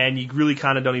 and you really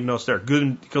kind of don't even know it's there.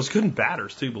 Good, because good in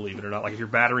batters too, believe it or not. Like if you're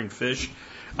battering fish,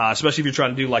 especially if you're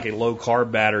trying to do like a low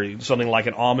carb batter, something like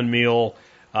an almond meal,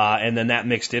 and then that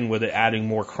mixed in with it, adding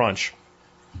more crunch.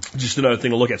 Just another thing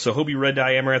to look at. So Hobie Red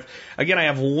Dye Amaranth. Again, I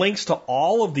have links to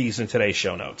all of these in today's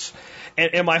show notes.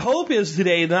 And my hope is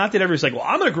today, not that everybody's like, well,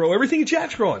 I'm going to grow everything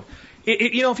Jack's growing.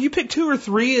 If you pick 2 or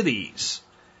 3 of these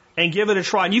and give it a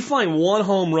try, and you find one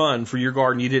home run for your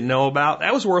garden you didn't know about,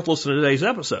 that was worth listening to today's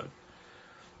episode.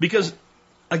 Because,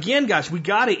 again, guys, we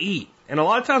got to eat. And a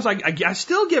lot of times I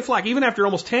still get flack, even after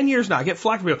almost 10 years now, I get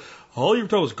flack from people. All you're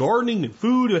told is gardening and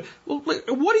food. Well,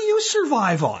 what do you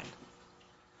survive on?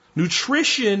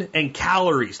 Nutrition and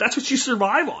calories. That's what you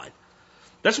survive on.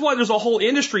 That's why there's a whole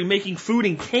industry making food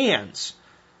in cans.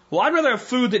 Well, I'd rather have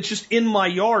food that's just in my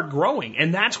yard growing,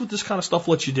 and that's what this kind of stuff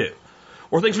lets you do.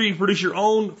 Or things where you produce your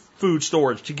own food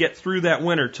storage to get through that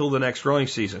winter till the next growing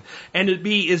season. And it'd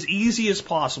be as easy as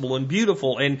possible and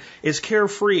beautiful and as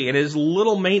carefree and as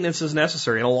little maintenance as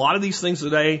necessary. And a lot of these things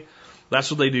today,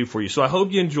 that's what they do for you. So I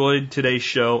hope you enjoyed today's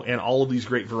show and all of these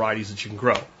great varieties that you can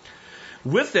grow.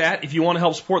 With that, if you want to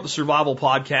help support the Survival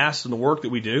Podcast and the work that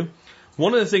we do,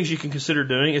 one of the things you can consider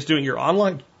doing is doing your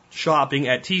online shopping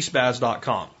at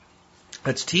tspaz.com.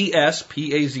 That's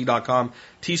TSPAZ.com,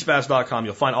 tspaz.com.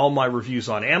 You'll find all my reviews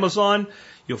on Amazon.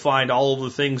 You'll find all of the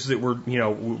things that we're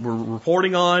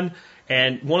reporting on.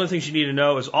 And one of the things you need to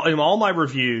know is in all my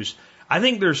reviews, I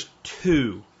think there's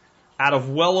 2 out of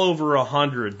well over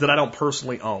 100 that I don't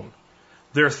personally own.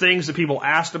 There are things that people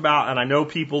asked about, and I know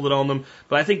people that own them,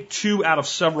 but I think 2 out of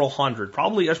several hundred,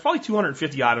 there's probably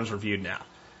 250 items reviewed now.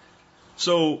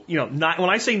 So, when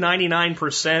I say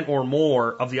 99% or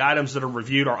more of the items that are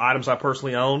reviewed are items I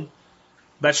personally own,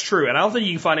 that's true. And I don't think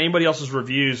you can find anybody else's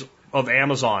reviews of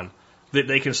Amazon that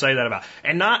they can say that about.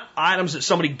 And not items that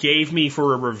somebody gave me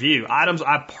for a review. Items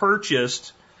I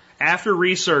purchased after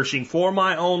researching for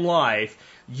my own life,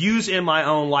 use in my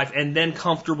own life, and then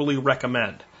comfortably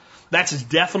recommend. That's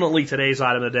definitely today's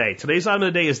item of the day. Today's item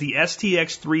of the day is the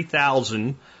STX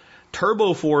 3000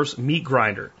 Turbo Force Meat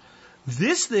Grinder.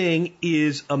 This thing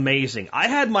is amazing. I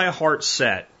had my heart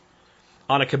set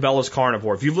on a Cabela's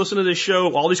Carnivore. If you've listened to this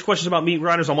show, all these questions about meat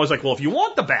grinders, I'm always like, well, if you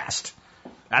want the best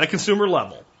at a consumer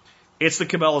level, it's the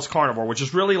Cabela's Carnivore, which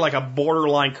is really like a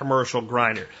borderline commercial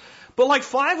grinder. But like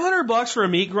 $500 for a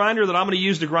meat grinder that I'm going to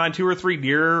use to grind 2 or 3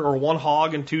 deer or 1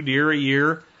 hog and 2 deer a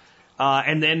year,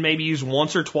 and then maybe use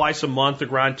once or twice a month to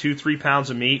grind 2-3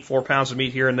 pounds of meat, 4 pounds of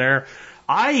meat here and there.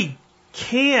 I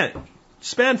can't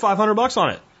spend $500 on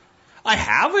it. I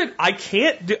haven't. I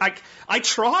can't do. I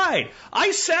tried. I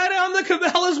sat on the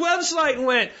Cabela's website and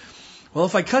went, well,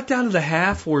 if I cut down to the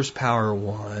 1/2 horsepower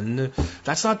one,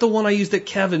 that's not the one I used at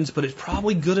Kevin's, but it's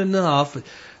probably good enough.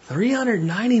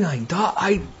 $399.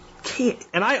 I can't.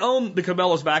 And I own the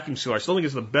Cabela's vacuum sealer. I still think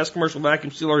it's the best commercial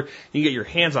vacuum sealer you can get your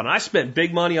hands on. And I spent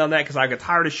big money on that because I got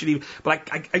tired of shitty. But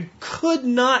I could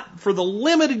not, for the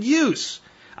limited use,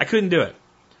 I couldn't do it.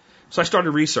 So I started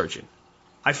researching.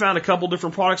 I found a couple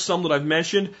different products, some that I've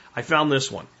mentioned. I found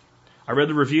this one. I read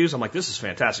the reviews. I'm like, this is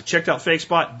fantastic. Checked out Fake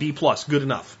Spot, B+, good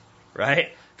enough,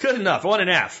 right? Good enough,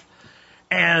 1.5.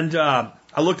 And I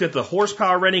looked at the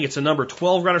horsepower rating. It's a number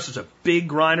 12 grinder, so it's a big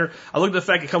grinder. I looked at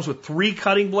the fact it comes with 3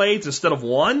 cutting blades instead of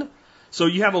 1. So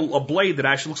you have a blade that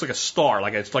actually looks like a star,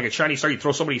 it's like a shiny star. You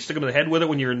throw somebody, you stick them in the head with it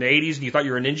when you're in the 80s and you thought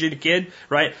you were a ninja kid,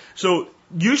 right? So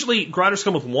usually grinders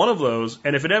come with 1 of those,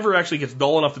 and if it ever actually gets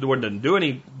dull enough to do it doesn't do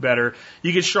any better,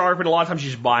 you get sharpened. A lot of times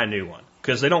you just buy a new one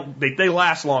because they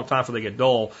last a long time before they get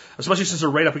dull, especially since they're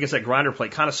right up against that grinder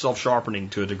plate, kind of self-sharpening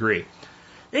to a degree.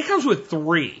 It comes with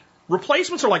 3.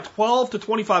 Replacements are like $12 to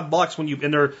 $25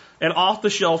 and they're an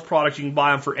off-the-shelf product. You can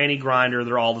buy them for any grinder.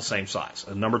 They're all the same size.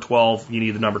 A number 12, you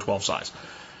need the number 12 size.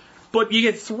 But you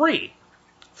get 3.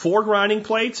 4 grinding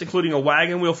plates, including a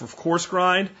wagon wheel for coarse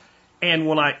grind.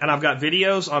 And I've got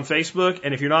videos on Facebook,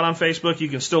 and if you're not on Facebook, you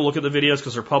can still look at the videos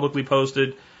because they're publicly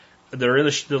posted. They're in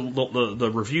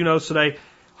the review notes today.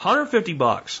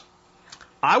 $150.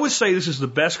 I would say this is the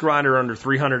best grinder under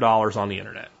 $300 on the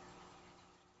internet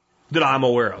that I'm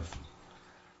aware of.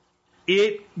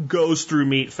 It goes through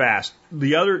meat fast.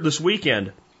 This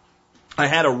weekend, I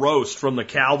had a roast from the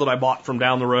cow that I bought from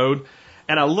down the road,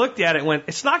 and I looked at it and went,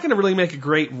 it's not going to really make a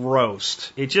great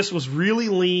roast. It just was really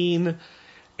lean,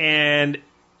 and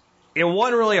it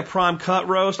wasn't really a prime cut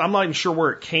roast. I'm not even sure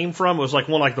where it came from. It was like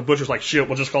one like the butcher's like, shit,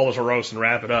 we'll just call this a roast and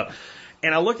wrap it up.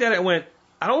 And I looked at it and went,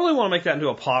 I don't really want to make that into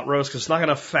a pot roast because it's not got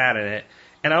enough fat in it,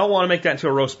 and I don't want to make that into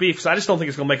a roast beef because I just don't think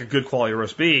it's going to make a good quality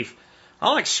roast beef.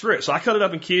 I like screw it. So I cut it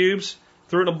up in cubes,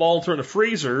 threw it in a bowl, threw it in the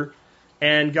freezer,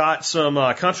 and got some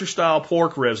country-style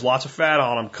pork ribs, lots of fat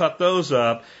on them, cut those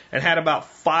up, and had about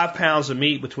 5 pounds of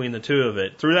meat between the two of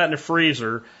it. Threw that in the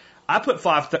freezer. I put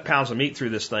 5 pounds of meat through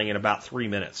this thing in about 3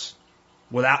 minutes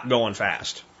without going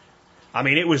fast. I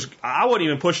mean, I wasn't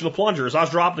even pushing the plungers. I was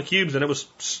dropping the cubes, and it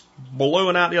was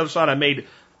blowing out the other side. I made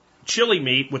chili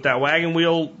meat with that wagon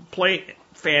wheel plate.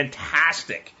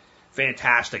 Fantastic.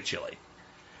 Fantastic chili.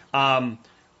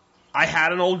 I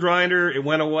had an old grinder. It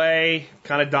went away,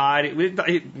 kind of died.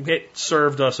 It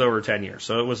served us over 10 years,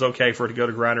 so it was okay for it to go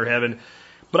to grinder heaven.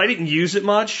 But I didn't use it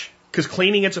much because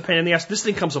cleaning it's a pain in the ass. This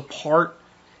thing comes apart.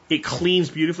 It cleans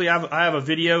beautifully. I have a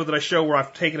video that I show where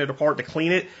I've taken it apart to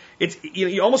clean it.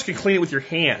 You almost can clean it with your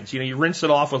hands. You rinse it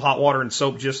off with hot water and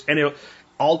soap.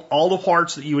 All the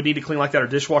parts that you would need to clean like that are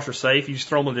dishwasher safe. You just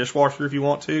throw them in the dishwasher if you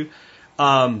want to.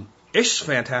 It's just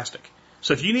fantastic.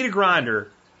 So if you need a grinder,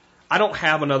 I don't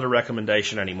have another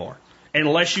recommendation anymore,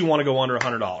 unless you want to go under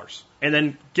 $100. And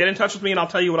then get in touch with me and I'll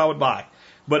tell you what I would buy.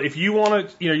 But if you want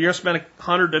to, you're going to spend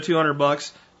 $100 to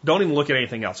 $200, don't even look at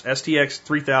anything else. STX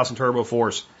 3000 Turbo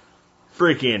Force,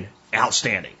 freaking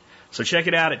outstanding. So check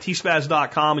it out at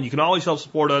tspaz.com, and you can always help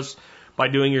support us by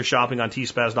doing your shopping on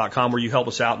tspaz.com, where you help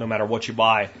us out no matter what you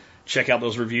buy. Check out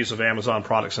those reviews of Amazon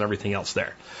products and everything else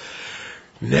there.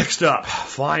 Next up,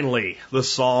 finally, the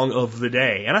song of the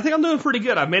day. And I think I'm doing pretty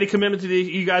good. I've made a commitment to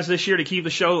you guys this year to keep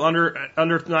the show under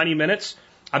 90 minutes.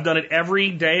 I've done it every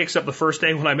day except the first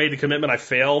day when I made the commitment. I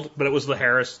failed, but it was the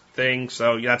Harris thing,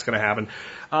 so yeah, that's going to happen.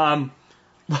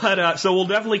 So we'll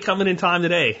definitely come in time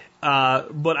today.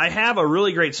 But I have a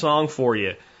really great song for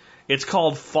you. It's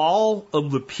called Fall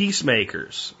of the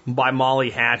Peacemakers by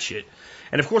Molly Hatchet.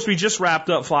 And of course, we just wrapped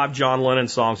up 5 John Lennon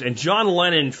songs, and John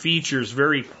Lennon features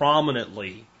very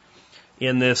prominently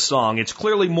in this song. It's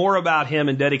clearly more about him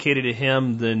and dedicated to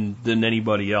him than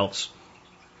anybody else.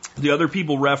 The other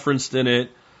people referenced in it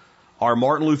are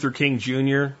Martin Luther King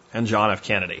Jr. and John F.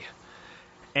 Kennedy.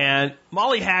 And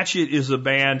Molly Hatchet is a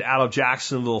band out of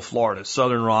Jacksonville, Florida,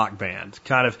 southern rock band.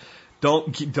 Kind of,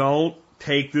 don't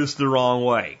take this the wrong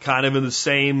way. Kind of in the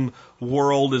same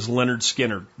world as Leonard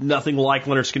Skinner. Nothing like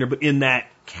Leonard Skinner, but in that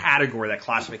category, that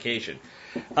classification.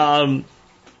 And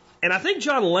I think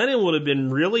John Lennon would have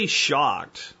been really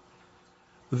shocked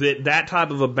that type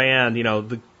of a band,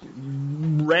 the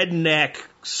redneck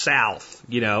South,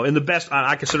 in the best,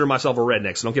 I consider myself a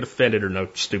redneck, so don't get offended or no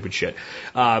stupid shit.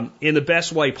 In the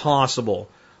best way possible,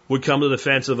 would come to the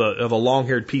defense of a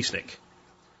long-haired peacenik.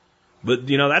 But,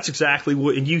 that's exactly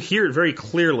what, and you hear it very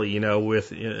clearly,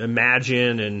 with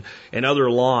Imagine and other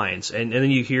lines. And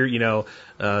then you hear,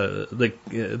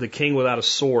 the king without a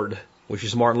sword, which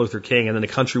is Martin Luther King, and then the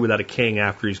country without a king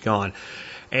after he's gone.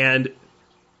 And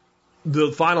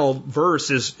the final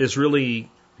verse is really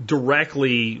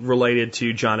directly related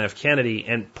to John F. Kennedy,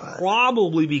 and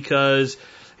probably because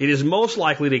it is most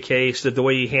likely the case that the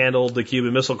way he handled the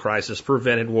Cuban Missile Crisis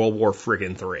prevented World War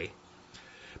III.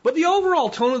 But the overall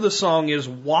tone of the song is,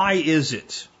 why is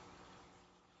it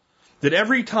that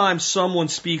every time someone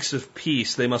speaks of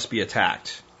peace, they must be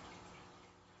attacked?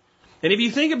 And if you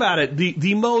think about it,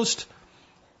 the most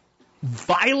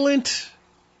violent,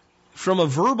 from a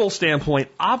verbal standpoint,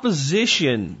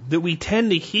 opposition that we tend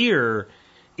to hear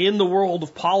in the world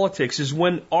of politics is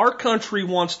when our country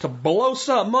wants to blow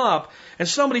something up and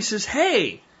somebody says,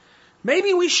 hey,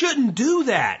 maybe we shouldn't do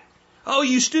that. Oh,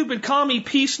 you stupid commie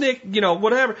peacenik,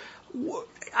 whatever.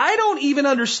 I don't even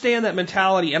understand that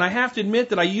mentality, and I have to admit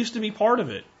that I used to be part of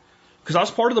it. Because I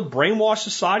was part of the brainwashed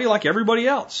society like everybody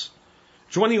else.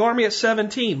 Joined the Army at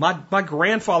 17. My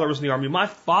grandfather was in the Army. My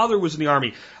father was in the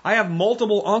Army. I have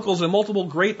multiple uncles and multiple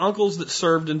great uncles that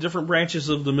served in different branches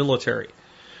of the military.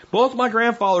 Both my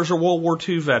grandfathers are World War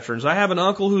II veterans. I have an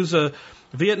uncle who's a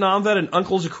Vietnam vet, and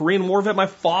uncle's a Korean War vet. My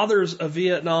father's a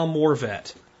Vietnam War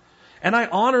vet. And I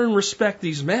honor and respect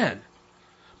these men.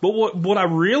 But what I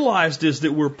realized is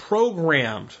that we're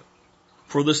programmed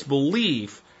for this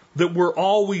belief that we're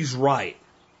always right.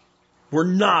 We're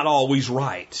not always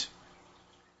right.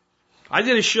 I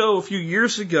did a show a few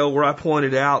years ago where I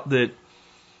pointed out that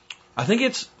I think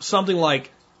it's something like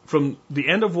from the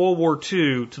end of World War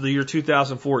II to the year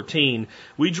 2014,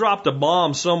 we dropped a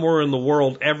bomb somewhere in the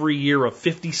world every year of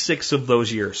 56 of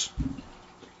those years.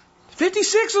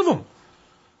 56 of them,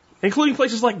 including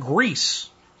places like Greece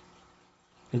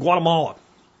and Guatemala.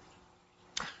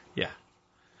 Yeah.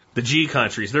 The G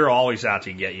countries, they're always out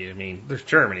to get you. I mean, there's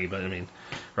Germany, but I mean,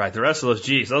 right, the rest of those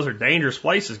G's, those are dangerous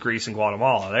places, Greece and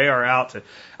Guatemala. They are out to,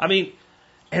 I mean,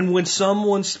 and when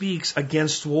someone speaks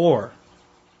against war,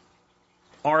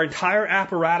 our entire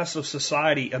apparatus of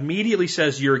society immediately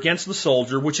says you're against the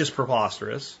soldier, which is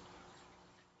preposterous,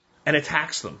 and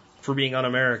attacks them for being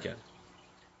un-American.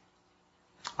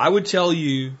 I would tell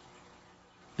you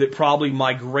that probably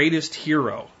my greatest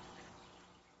hero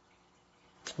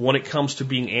when it comes to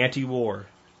being anti-war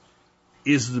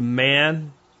is the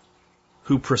man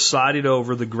who presided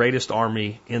over the greatest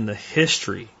army in the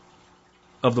history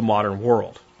of the modern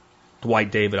world,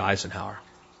 Dwight David Eisenhower.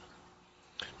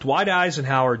 Dwight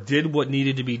Eisenhower did what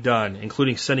needed to be done,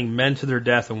 including sending men to their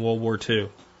death in World War II.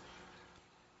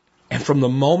 And from the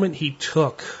moment he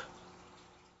took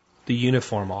the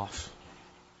uniform off,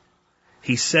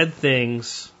 he said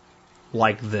things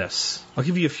like this. I'll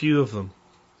give you a few of them.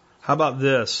 How about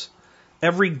this?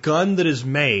 Every gun that is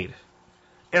made,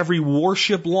 every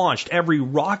warship launched, every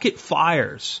rocket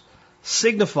fires,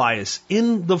 signifies,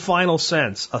 in the final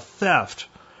sense, a theft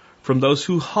from those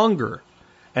who hunger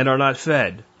and are not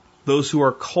fed, those who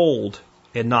are cold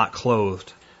and not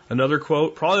clothed. Another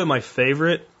quote, probably my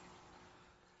favorite,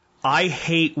 I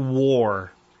hate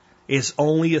war is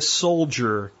only a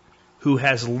soldier who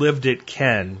has lived it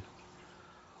can.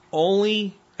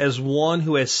 Only as one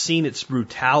who has seen its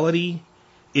brutality,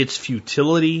 its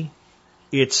futility,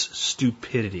 its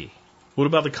stupidity. What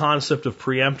about the concept of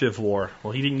preemptive war?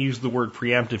 Well, he didn't use the word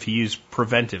preemptive, he used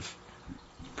preventive.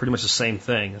 Pretty much the same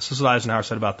thing. This is what Eisenhower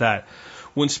said about that.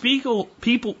 When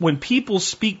people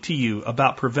speak to you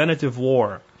about preventative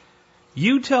war,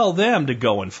 you tell them to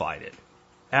go and fight it.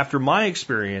 After my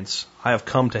experience, I have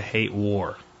come to hate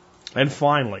war. And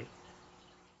finally,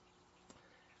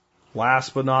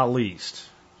 last but not least,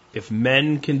 if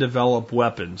men can develop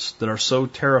weapons that are so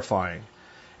terrifying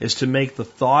as to make the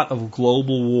thought of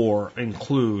global war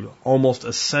include almost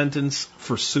a sentence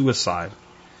for suicide,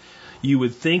 you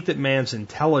would think that man's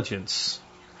intelligence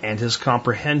and his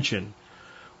comprehension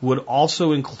would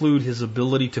also include his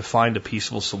ability to find a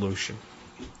peaceful solution.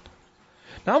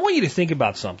 Now, I want you to think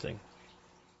about something.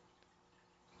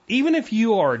 Even if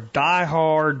you are a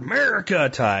diehard America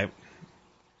type,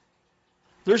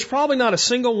 there's probably not a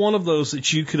single one of those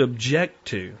that you could object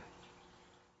to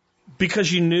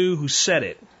because you knew who said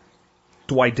it.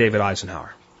 Dwight David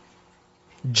Eisenhower.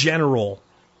 General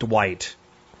Dwight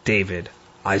David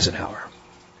Eisenhower.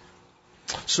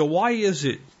 So why is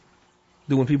it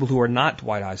that when people who are not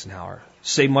Dwight Eisenhower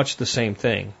say much the same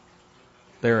thing,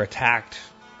 they're attacked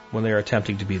when they're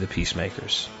attempting to be the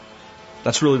peacemakers?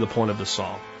 That's really the point of this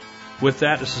song. With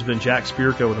that, this has been Jack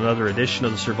Spirko with another edition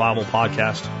of the Survival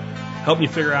Podcast, helping you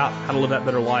figure out how to live that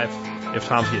better life if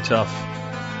times get tough,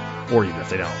 or even if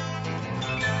they don't.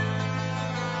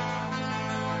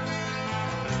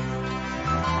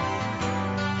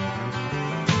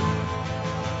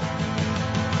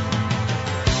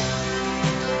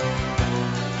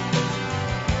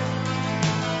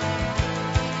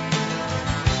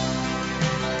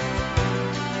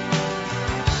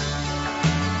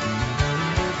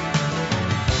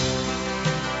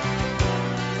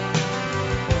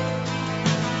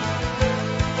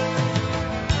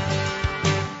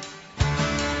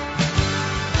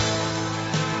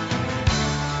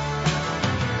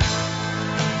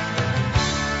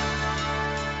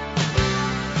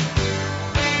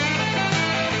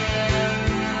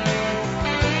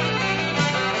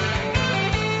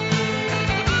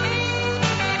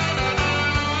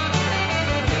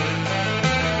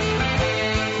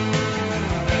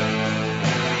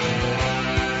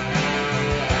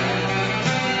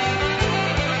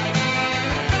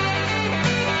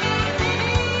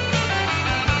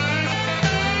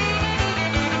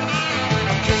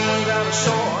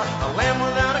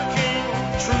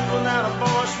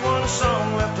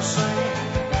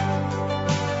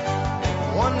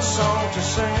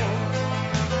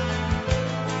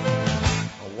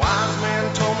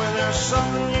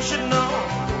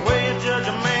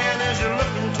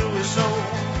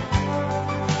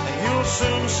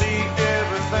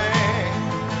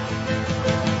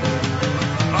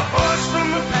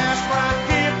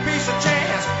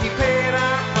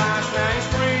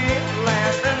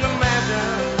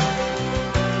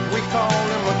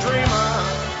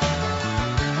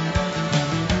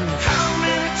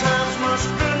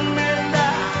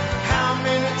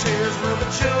 Tears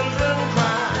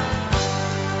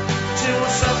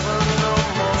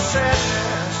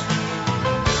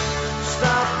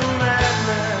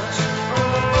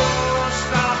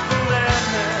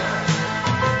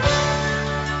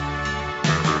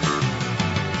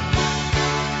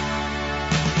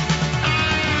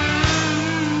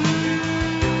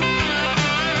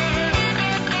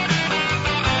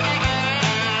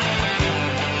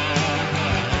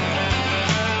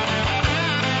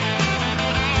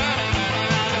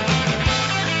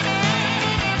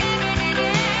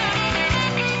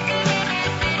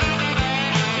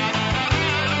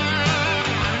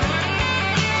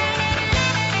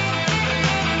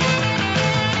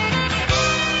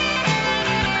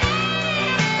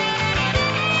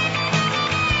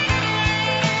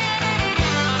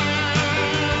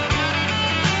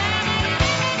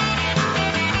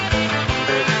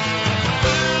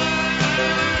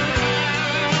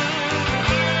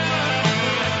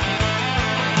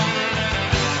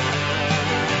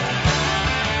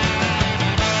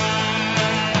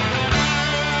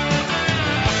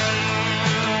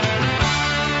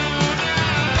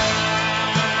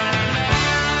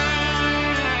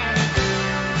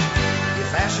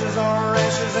ashes are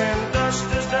ashes and dust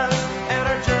is dust.